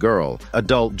beloved girl,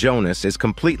 adult Jonas is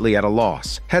completely at a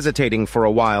loss, hesitating for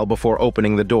a while before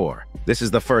opening the door. This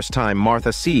is the first time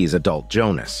Martha sees adult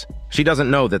Jonas. She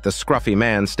doesn't know that the scruffy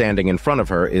man standing in front of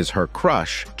her is her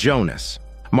crush, Jonas.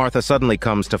 Martha suddenly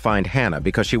comes to find Hannah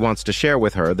because she wants to share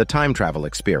with her the time travel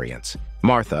experience.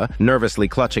 Martha, nervously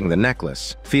clutching the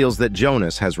necklace, feels that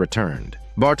Jonas has returned.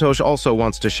 Bartosz also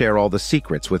wants to share all the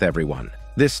secrets with everyone.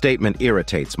 This statement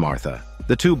irritates Martha.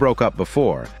 The two broke up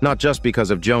before, not just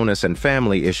because of Jonas and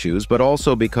family issues, but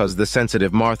also because the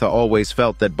sensitive Martha always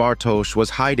felt that Bartosz was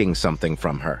hiding something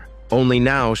from her. Only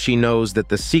now she knows that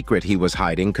the secret he was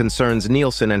hiding concerns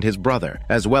Nielsen and his brother,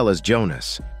 as well as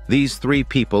Jonas. These three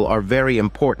people are very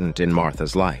important in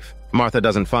Martha's life. Martha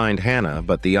doesn't find Hannah,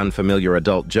 but the unfamiliar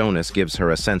adult Jonas gives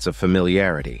her a sense of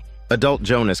familiarity. Adult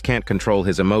Jonas can't control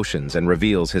his emotions and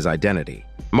reveals his identity.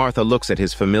 Martha looks at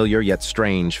his familiar yet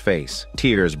strange face,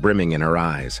 tears brimming in her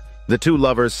eyes. The two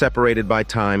lovers, separated by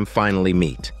time, finally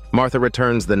meet. Martha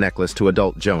returns the necklace to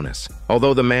adult Jonas.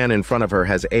 Although the man in front of her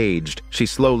has aged, she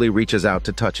slowly reaches out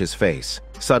to touch his face.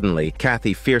 Suddenly,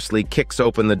 Kathy fiercely kicks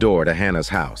open the door to Hannah's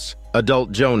house.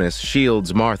 Adult Jonas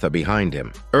shields Martha behind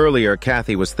him. Earlier,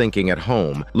 Kathy was thinking at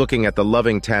home, looking at the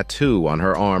loving tattoo on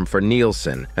her arm for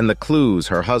Nielsen and the clues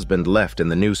her husband left in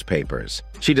the newspapers.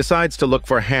 She decides to look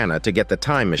for Hannah to get the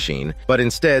time machine, but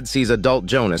instead sees adult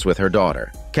Jonas with her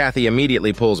daughter. Kathy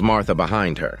immediately pulls Martha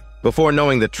behind her. Before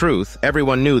knowing the truth,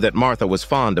 everyone knew that Martha was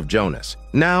fond of Jonas.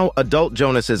 Now, adult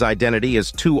Jonas's identity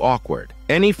is too awkward.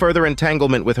 Any further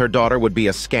entanglement with her daughter would be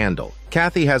a scandal.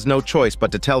 Kathy has no choice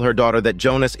but to tell her daughter that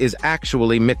Jonas is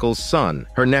actually Mikkel's son,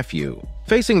 her nephew.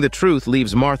 Facing the truth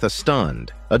leaves Martha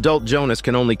stunned. Adult Jonas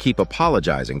can only keep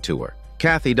apologizing to her.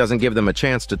 Kathy doesn't give them a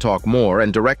chance to talk more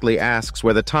and directly asks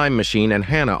where the time machine and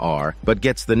Hannah are, but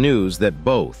gets the news that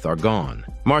both are gone.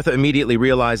 Martha immediately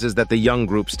realizes that the young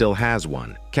group still has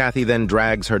one. Kathy then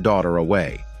drags her daughter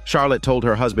away. Charlotte told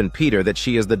her husband Peter that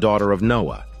she is the daughter of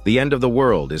Noah. The end of the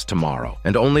world is tomorrow,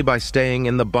 and only by staying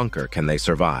in the bunker can they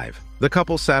survive. The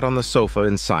couple sat on the sofa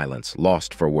in silence,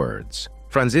 lost for words.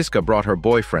 Franziska brought her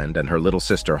boyfriend and her little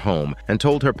sister home and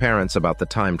told her parents about the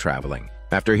time traveling.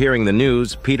 After hearing the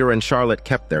news, Peter and Charlotte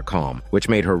kept their calm, which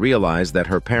made her realize that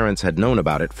her parents had known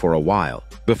about it for a while.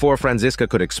 Before Franziska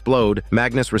could explode,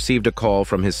 Magnus received a call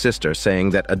from his sister saying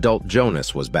that adult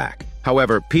Jonas was back.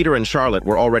 However, Peter and Charlotte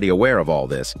were already aware of all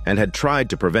this and had tried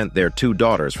to prevent their two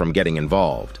daughters from getting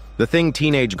involved. The thing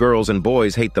teenage girls and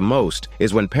boys hate the most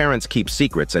is when parents keep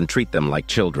secrets and treat them like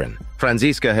children.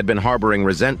 Franziska had been harboring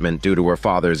resentment due to her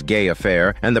father's gay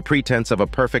affair and the pretense of a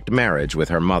perfect marriage with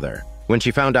her mother. When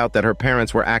she found out that her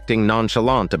parents were acting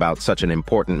nonchalant about such an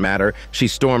important matter, she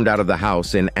stormed out of the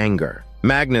house in anger.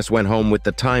 Magnus went home with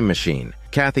the time machine.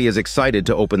 Kathy is excited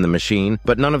to open the machine,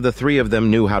 but none of the three of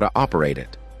them knew how to operate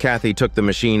it. Kathy took the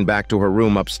machine back to her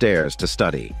room upstairs to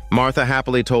study. Martha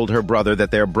happily told her brother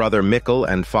that their brother Mikkel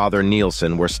and father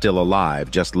Nielsen were still alive,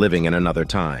 just living in another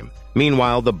time.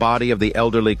 Meanwhile, the body of the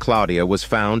elderly Claudia was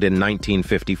found in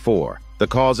 1954. The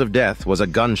cause of death was a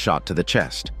gunshot to the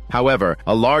chest. However,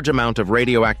 a large amount of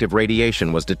radioactive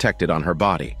radiation was detected on her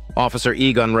body. Officer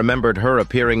Egon remembered her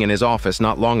appearing in his office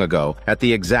not long ago at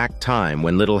the exact time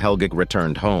when little Helge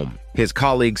returned home. His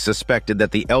colleagues suspected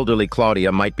that the elderly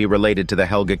Claudia might be related to the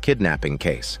Helge kidnapping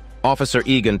case. Officer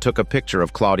Egon took a picture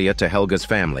of Claudia to Helge's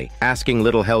family, asking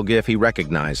little Helge if he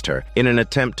recognized her, in an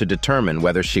attempt to determine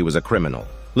whether she was a criminal.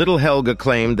 Little Helge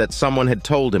claimed that someone had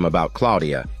told him about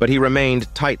Claudia, but he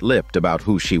remained tight-lipped about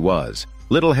who she was.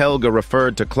 Little Helge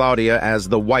referred to Claudia as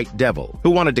the White Devil,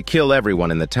 who wanted to kill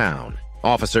everyone in the town.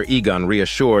 Officer Egon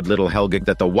reassured little Helge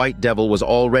that the White Devil was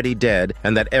already dead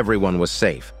and that everyone was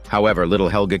safe. However, little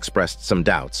Helge expressed some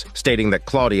doubts, stating that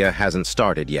Claudia hasn't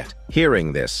started yet.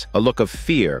 Hearing this, a look of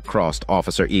fear crossed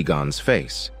Officer Egon's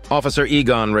face. Officer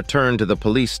Egon returned to the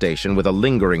police station with a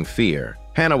lingering fear.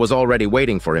 Hannah was already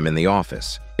waiting for him in the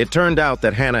office. It turned out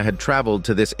that Hannah had traveled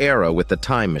to this era with the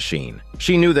time machine.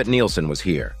 She knew that Nielsen was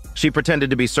here. She pretended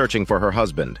to be searching for her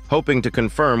husband, hoping to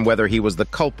confirm whether he was the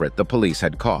culprit the police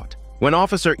had caught. When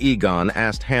Officer Egon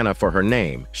asked Hannah for her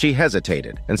name, she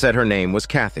hesitated and said her name was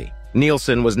Kathy.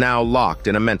 Nielsen was now locked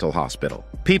in a mental hospital.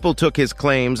 People took his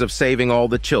claims of saving all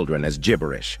the children as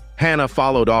gibberish. Hannah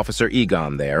followed Officer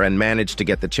Egon there and managed to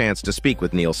get the chance to speak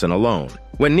with Nielsen alone.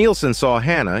 When Nielsen saw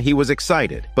Hannah, he was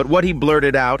excited, but what he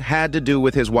blurted out had to do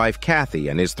with his wife Kathy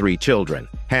and his 3 children.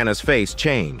 Hannah's face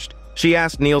changed. She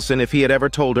asked Nielsen if he had ever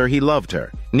told her he loved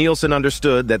her. Nielsen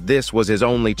understood that this was his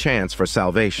only chance for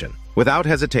salvation. Without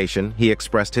hesitation, he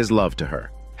expressed his love to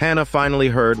her. Hannah finally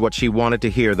heard what she wanted to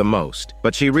hear the most,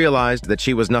 but she realized that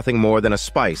she was nothing more than a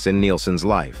spice in Nielsen's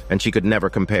life, and she could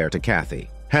never compare to Kathy.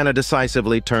 Hannah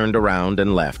decisively turned around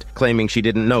and left, claiming she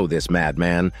didn't know this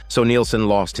madman, so Nielsen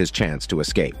lost his chance to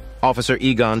escape. Officer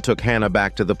Egon took Hannah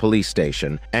back to the police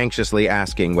station, anxiously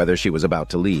asking whether she was about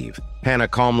to leave. Hannah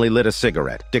calmly lit a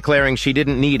cigarette, declaring she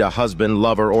didn't need a husband,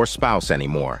 lover, or spouse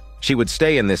anymore. She would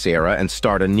stay in this era and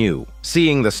start anew.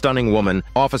 Seeing the stunning woman,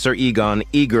 Officer Egon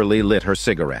eagerly lit her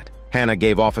cigarette. Hannah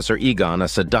gave Officer Egon a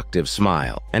seductive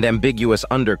smile, and ambiguous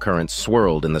undercurrents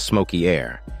swirled in the smoky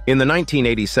air. In the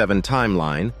 1987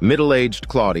 timeline, middle-aged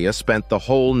Claudia spent the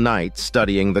whole night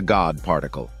studying the God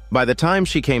particle. By the time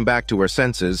she came back to her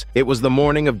senses, it was the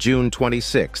morning of June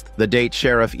 26th, the date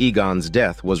Sheriff Egon's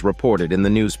death was reported in the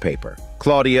newspaper.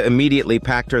 Claudia immediately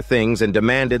packed her things and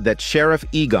demanded that Sheriff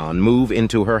Egon move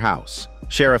into her house.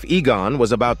 Sheriff Egon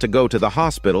was about to go to the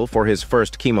hospital for his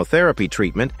first chemotherapy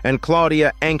treatment, and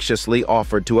Claudia anxiously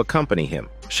offered to accompany him.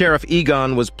 Sheriff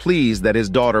Egon was pleased that his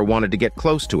daughter wanted to get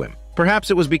close to him.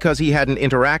 Perhaps it was because he hadn't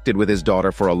interacted with his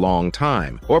daughter for a long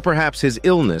time, or perhaps his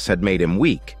illness had made him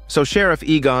weak. So Sheriff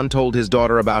Egon told his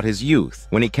daughter about his youth,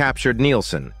 when he captured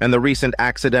Nielsen, and the recent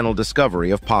accidental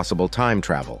discovery of possible time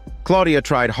travel. Claudia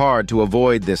tried hard to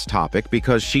avoid this topic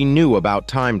because she knew about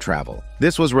time travel.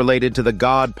 This was related to the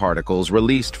God particles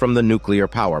released from the nuclear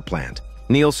power plant.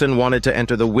 Nielsen wanted to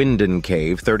enter the Winden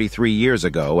cave 33 years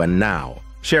ago, and now.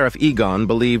 Sheriff Egon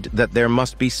believed that there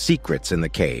must be secrets in the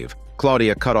cave.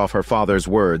 Claudia cut off her father's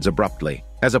words abruptly.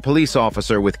 As a police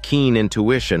officer with keen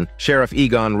intuition, Sheriff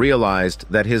Egon realized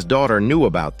that his daughter knew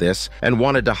about this and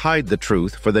wanted to hide the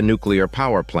truth for the nuclear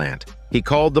power plant. He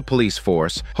called the police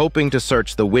force, hoping to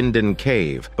search the Winden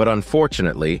cave, but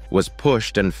unfortunately was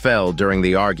pushed and fell during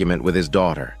the argument with his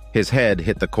daughter. His head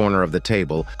hit the corner of the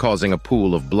table, causing a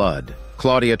pool of blood.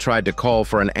 Claudia tried to call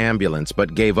for an ambulance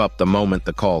but gave up the moment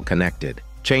the call connected.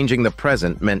 Changing the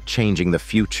present meant changing the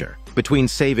future. Between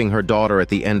saving her daughter at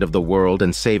the end of the world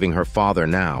and saving her father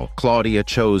now, Claudia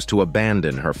chose to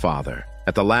abandon her father.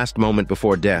 At the last moment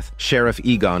before death, Sheriff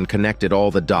Egon connected all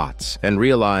the dots and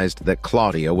realized that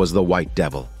Claudia was the White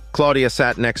Devil. Claudia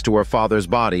sat next to her father's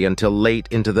body until late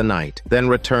into the night, then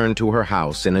returned to her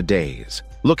house in a daze.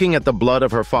 Looking at the blood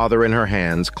of her father in her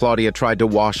hands, Claudia tried to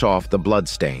wash off the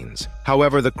bloodstains.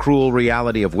 However, the cruel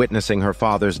reality of witnessing her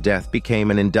father's death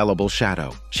became an indelible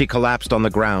shadow. She collapsed on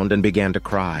the ground and began to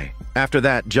cry. After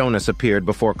that, Jonas appeared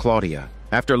before Claudia.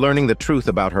 After learning the truth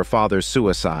about her father's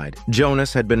suicide,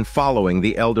 Jonas had been following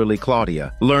the elderly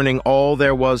Claudia, learning all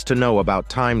there was to know about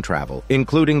time travel,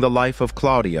 including the life of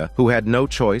Claudia, who had no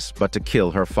choice but to kill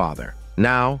her father.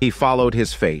 Now, he followed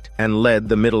his fate and led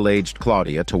the middle-aged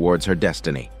Claudia towards her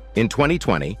destiny. In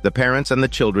 2020, the parents and the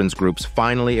children's groups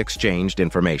finally exchanged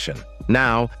information.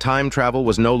 Now, time travel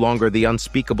was no longer the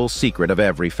unspeakable secret of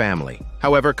every family.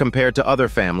 However, compared to other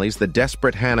families, the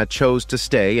desperate Hannah chose to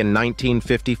stay in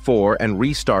 1954 and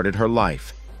restarted her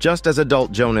life. Just as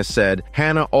adult Jonas said,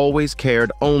 Hannah always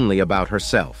cared only about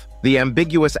herself. The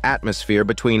ambiguous atmosphere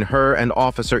between her and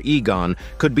Officer Egon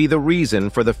could be the reason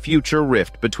for the future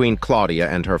rift between Claudia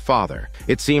and her father.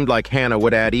 It seemed like Hannah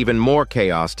would add even more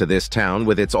chaos to this town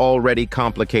with its already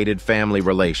complicated family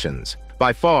relations.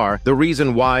 By far, the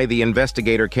reason why the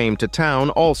investigator came to town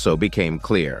also became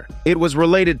clear. It was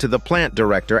related to the plant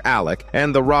director, Alec,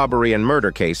 and the robbery and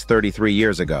murder case 33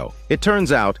 years ago. It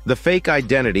turns out the fake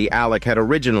identity Alec had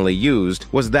originally used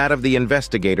was that of the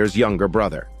investigator's younger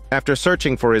brother. After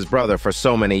searching for his brother for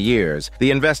so many years, the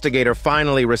investigator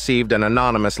finally received an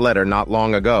anonymous letter not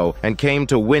long ago and came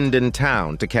to Winden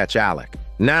Town to catch Alec.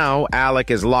 Now,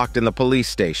 Alec is locked in the police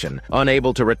station,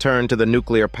 unable to return to the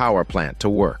nuclear power plant to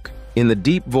work. In the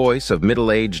deep voice of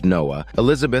middle-aged Noah,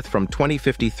 Elizabeth from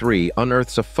 2053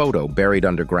 unearths a photo buried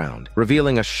underground,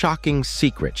 revealing a shocking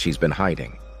secret she's been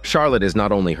hiding. Charlotte is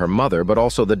not only her mother, but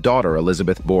also the daughter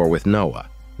Elizabeth bore with Noah.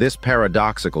 This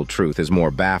paradoxical truth is more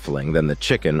baffling than the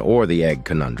chicken or the egg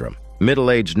conundrum.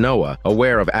 Middle-aged Noah,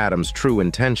 aware of Adam's true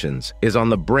intentions, is on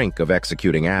the brink of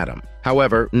executing Adam.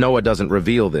 However, Noah doesn't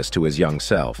reveal this to his young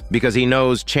self, because he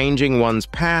knows changing one's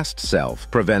past self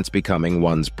prevents becoming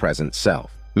one's present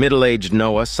self. Middle-aged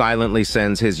Noah silently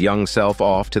sends his young self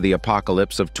off to the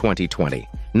apocalypse of 2020.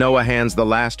 Noah hands the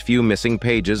last few missing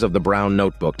pages of the brown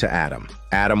notebook to Adam.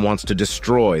 Adam wants to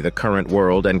destroy the current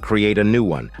world and create a new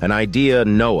one, an idea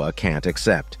Noah can't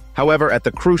accept. However, at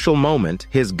the crucial moment,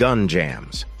 his gun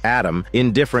jams. Adam,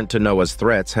 indifferent to Noah's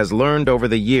threats, has learned over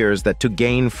the years that to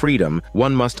gain freedom,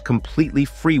 one must completely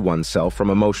free oneself from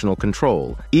emotional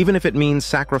control, even if it means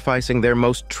sacrificing their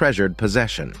most treasured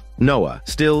possession. Noah,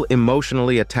 still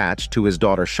emotionally attached to his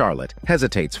daughter Charlotte,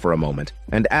 hesitates for a moment,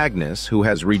 and Agnes, who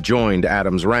has rejoined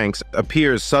Adam's ranks,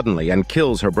 appears suddenly and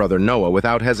kills her brother Noah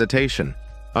without hesitation.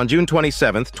 On June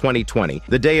 27, 2020,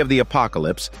 the day of the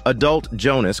apocalypse, adult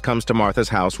Jonas comes to Martha's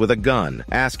house with a gun,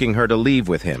 asking her to leave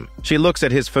with him. She looks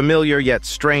at his familiar yet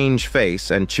strange face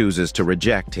and chooses to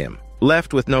reject him.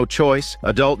 Left with no choice,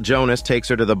 adult Jonas takes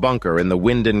her to the bunker in the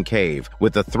Winden Cave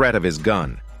with the threat of his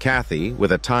gun. Kathy,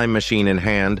 with a time machine in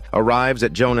hand, arrives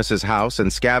at Jonas's house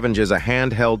and scavenges a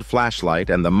handheld flashlight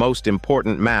and the most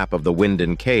important map of the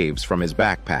Winden Caves from his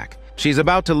backpack. She's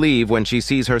about to leave when she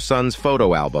sees her son's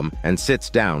photo album and sits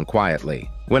down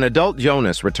quietly. When adult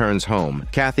Jonas returns home,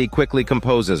 Kathy quickly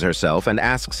composes herself and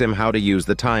asks him how to use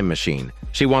the time machine.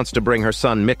 She wants to bring her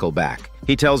son Mikkel back.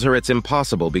 He tells her it's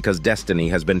impossible because destiny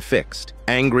has been fixed.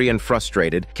 Angry and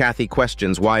frustrated, Kathy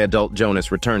questions why adult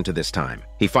Jonas returned to this time.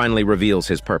 He finally reveals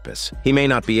his purpose. He may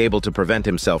not be able to prevent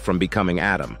himself from becoming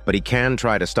Adam, but he can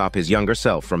try to stop his younger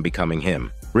self from becoming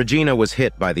him. Regina was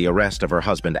hit by the arrest of her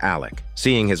husband Alec.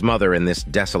 Seeing his mother in this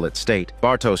desolate state,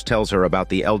 Bartos tells her about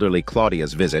the elderly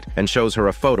Claudia's visit and shows her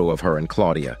a photo of her and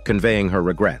Claudia, conveying her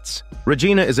regrets.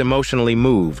 Regina is emotionally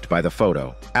moved by the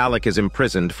photo. Alec is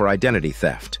imprisoned for identity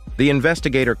theft. The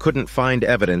investigator couldn't find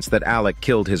evidence that Alec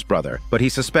killed his brother, but he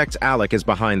suspects Alec is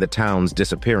behind the town's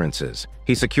disappearances.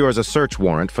 He secures a search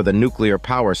warrant for the nuclear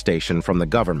power station from the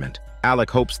government. Alec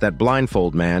hopes that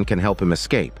Blindfold Man can help him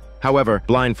escape. However,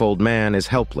 Blindfold Man is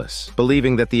helpless,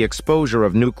 believing that the exposure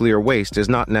of nuclear waste is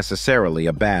not necessarily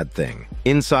a bad thing.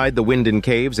 Inside the Winden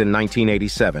Caves in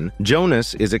 1987,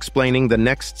 Jonas is explaining the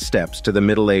next steps to the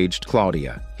middle-aged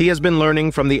Claudia. He has been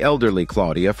learning from the elderly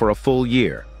Claudia for a full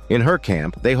year. In her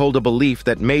camp, they hold a belief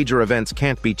that major events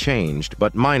can't be changed,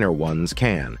 but minor ones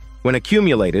can. When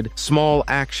accumulated, small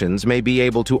actions may be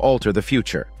able to alter the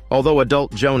future. Although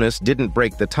adult Jonas didn't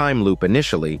break the time loop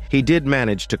initially, he did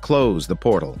manage to close the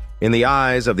portal. In the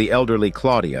eyes of the elderly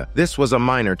Claudia, this was a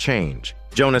minor change.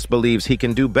 Jonas believes he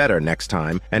can do better next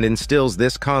time and instills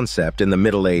this concept in the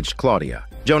middle-aged Claudia.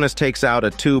 Jonas takes out a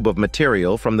tube of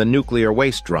material from the nuclear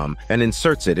waste drum and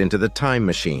inserts it into the time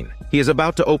machine. He is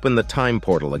about to open the time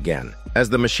portal again. As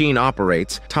the machine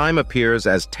operates, time appears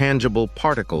as tangible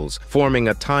particles, forming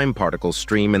a time particle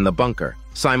stream in the bunker.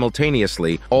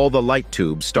 Simultaneously, all the light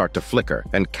tubes start to flicker,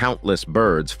 and countless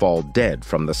birds fall dead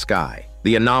from the sky.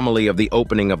 The anomaly of the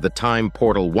opening of the time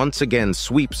portal once again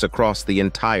sweeps across the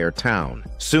entire town.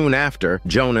 Soon after,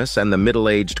 Jonas and the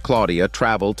middle-aged Claudia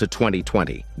travel to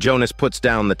 2020. Jonas puts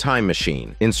down the time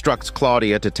machine, instructs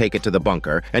Claudia to take it to the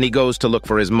bunker, and he goes to look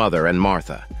for his mother and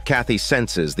Martha. Kathy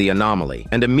senses the anomaly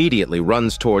and immediately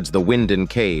runs towards the Winden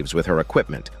Caves with her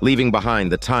equipment, leaving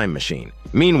behind the time machine.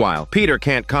 Meanwhile, Peter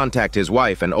can't contact his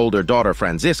wife and older daughter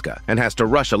Franziska and has to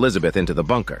rush Elizabeth into the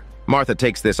bunker. Martha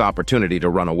takes this opportunity to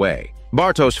run away.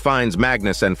 Bartosz finds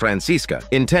Magnus and Franziska,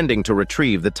 intending to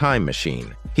retrieve the time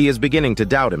machine. He is beginning to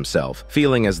doubt himself,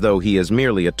 feeling as though he is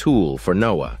merely a tool for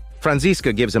Noah.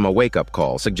 Franziska gives him a wake-up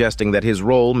call, suggesting that his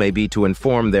role may be to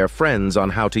inform their friends on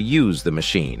how to use the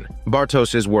machine.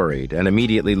 Bartosz is worried and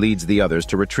immediately leads the others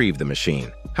to retrieve the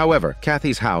machine. However,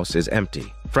 Kathy's house is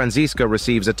empty. Franziska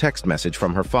receives a text message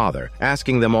from her father,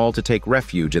 asking them all to take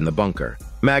refuge in the bunker.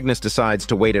 Magnus decides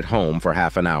to wait at home for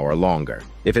half an hour longer.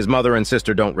 If his mother and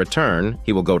sister don't return,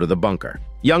 he will go to the bunker.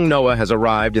 Young Noah has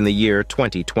arrived in the year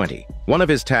 2020. One of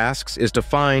his tasks is to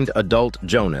find adult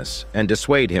Jonas and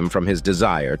dissuade him from his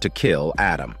desire to kill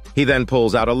Adam. He then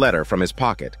pulls out a letter from his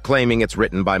pocket, claiming it's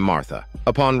written by Martha.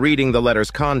 Upon reading the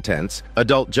letter's contents,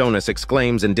 adult Jonas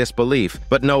exclaims in disbelief,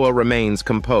 but Noah remains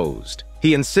composed.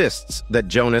 He insists that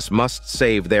Jonas must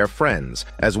save their friends,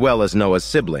 as well as Noah's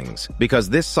siblings, because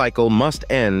this cycle must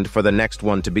end for the next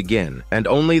one to begin, and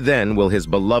only then will his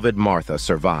beloved Martha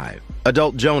survive.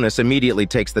 Adult Jonas immediately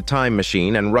takes the time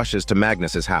machine and rushes to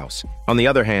Magnus's house. On the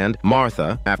other hand,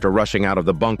 Martha, after rushing out of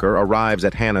the bunker, arrives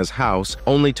at Hannah's house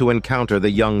only to encounter the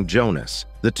young Jonas.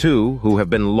 The two, who have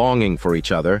been longing for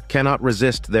each other, cannot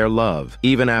resist their love,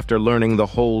 even after learning the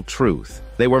whole truth.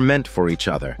 They were meant for each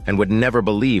other and would never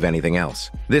believe anything else.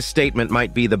 This statement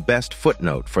might be the best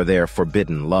footnote for their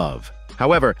forbidden love.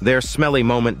 However, their smelly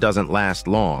moment doesn't last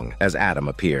long, as Adam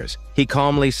appears. He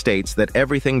calmly states that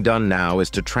everything done now is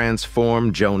to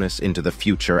transform Jonas into the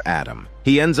future Adam.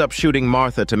 He ends up shooting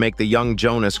Martha to make the young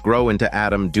Jonas grow into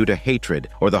Adam due to hatred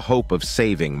or the hope of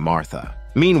saving Martha.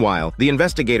 Meanwhile, the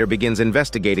investigator begins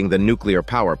investigating the nuclear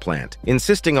power plant,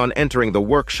 insisting on entering the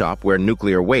workshop where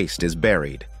nuclear waste is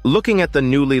buried. Looking at the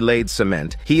newly laid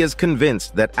cement, he is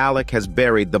convinced that Alec has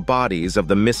buried the bodies of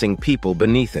the missing people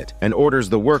beneath it and orders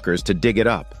the workers to dig it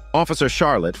up. Officer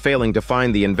Charlotte, failing to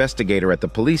find the investigator at the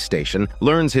police station,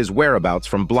 learns his whereabouts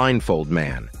from Blindfold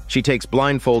Man. She takes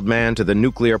Blindfold Man to the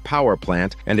nuclear power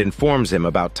plant and informs him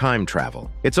about time travel.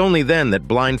 It's only then that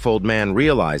Blindfold Man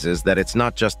realizes that it's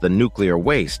not just the nuclear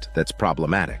waste that's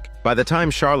problematic. By the time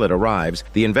Charlotte arrives,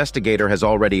 the investigator has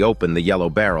already opened the yellow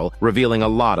barrel, revealing a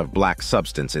lot of black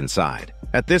substance inside.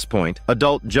 At this point,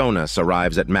 adult Jonas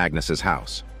arrives at Magnus's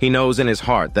house. He knows in his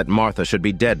heart that Martha should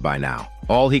be dead by now.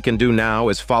 All he can do now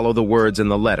is follow the words in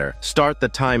the letter, start the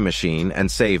time machine, and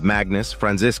save Magnus,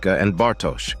 Franziska, and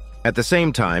Bartosz. At the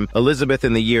same time, Elizabeth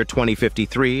in the year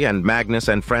 2053 and Magnus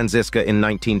and Franziska in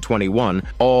 1921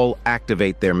 all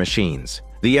activate their machines.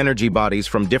 The energy bodies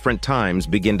from different times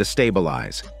begin to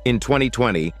stabilize. In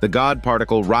 2020, the God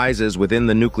particle rises within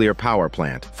the nuclear power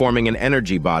plant, forming an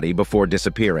energy body before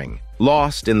disappearing.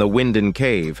 Lost in the Winden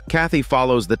Cave, Kathy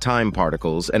follows the time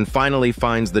particles and finally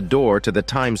finds the door to the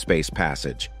time-space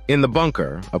passage. In the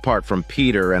bunker, apart from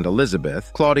Peter and Elizabeth,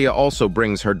 Claudia also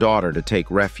brings her daughter to take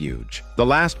refuge. The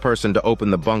last person to open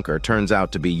the bunker turns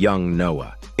out to be young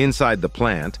Noah. Inside the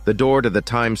plant, the door to the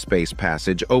time-space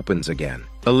passage opens again.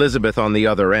 Elizabeth on the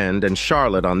other end and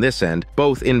Charlotte on this end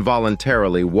both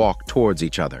involuntarily walk towards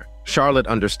each other. Charlotte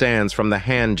understands from the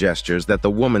hand gestures that the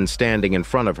woman standing in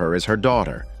front of her is her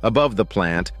daughter. Above the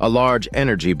plant, a large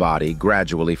energy body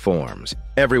gradually forms.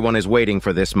 Everyone is waiting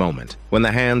for this moment. When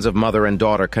the hands of mother and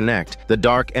daughter connect, the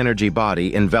dark energy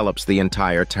body envelops the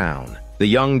entire town. The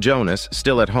young Jonas,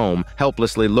 still at home,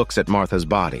 helplessly looks at Martha's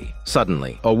body.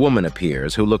 Suddenly, a woman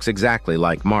appears who looks exactly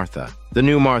like Martha. The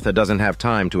new Martha doesn't have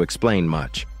time to explain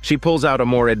much. She pulls out a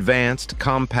more advanced,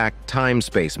 compact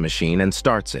time-space machine and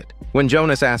starts it. When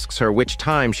Jonas asks her which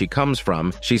time she comes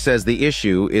from, she says the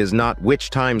issue is not which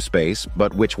time-space,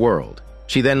 but which world.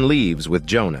 She then leaves with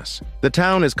Jonas. The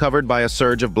town is covered by a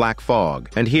surge of black fog,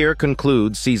 and here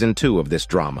concludes Season 2 of this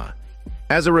drama.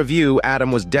 As a review, Adam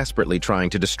was desperately trying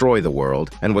to destroy the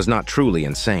world and was not truly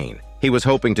insane. He was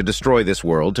hoping to destroy this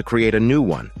world to create a new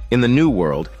one. In the new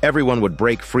world, everyone would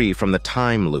break free from the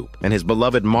time loop, and his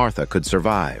beloved Martha could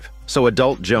survive. So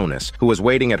adult Jonas, who was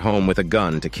waiting at home with a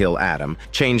gun to kill Adam,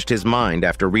 changed his mind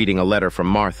after reading a letter from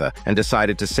Martha and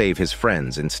decided to save his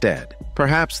friends instead.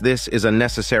 Perhaps this is a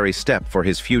necessary step for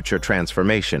his future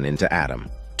transformation into Adam.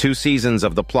 2 seasons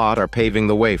of the plot are paving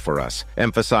the way for us,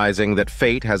 emphasizing that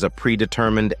fate has a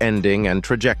predetermined ending and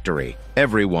trajectory.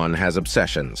 Everyone has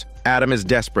obsessions. Adam is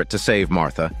desperate to save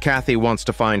Martha. Kathy wants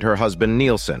to find her husband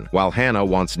Nielsen, while Hannah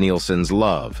wants Nielsen's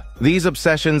love. These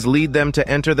obsessions lead them to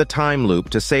enter the time loop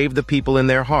to save the people in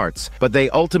their hearts, but they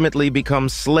ultimately become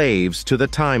slaves to the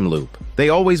time loop. They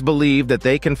always believe that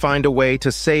they can find a way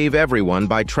to save everyone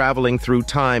by traveling through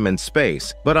time and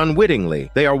space, but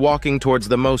unwittingly, they are walking towards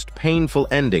the most painful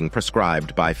ending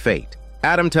prescribed by fate.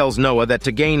 Adam tells Noah that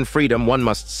to gain freedom, one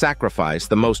must sacrifice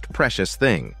the most precious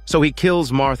thing. So he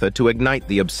kills Martha to ignite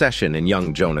the obsession in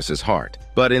young Jonas's heart.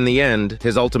 But in the end,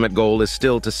 his ultimate goal is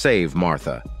still to save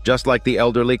Martha. Just like the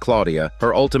elderly Claudia,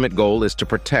 her ultimate goal is to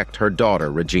protect her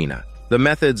daughter, Regina. The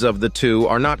methods of the two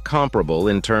are not comparable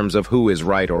in terms of who is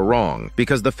right or wrong,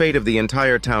 because the fate of the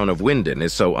entire town of Winden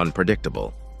is so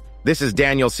unpredictable. This is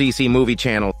Daniel CC Movie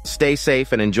Channel. Stay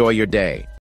safe and enjoy your day.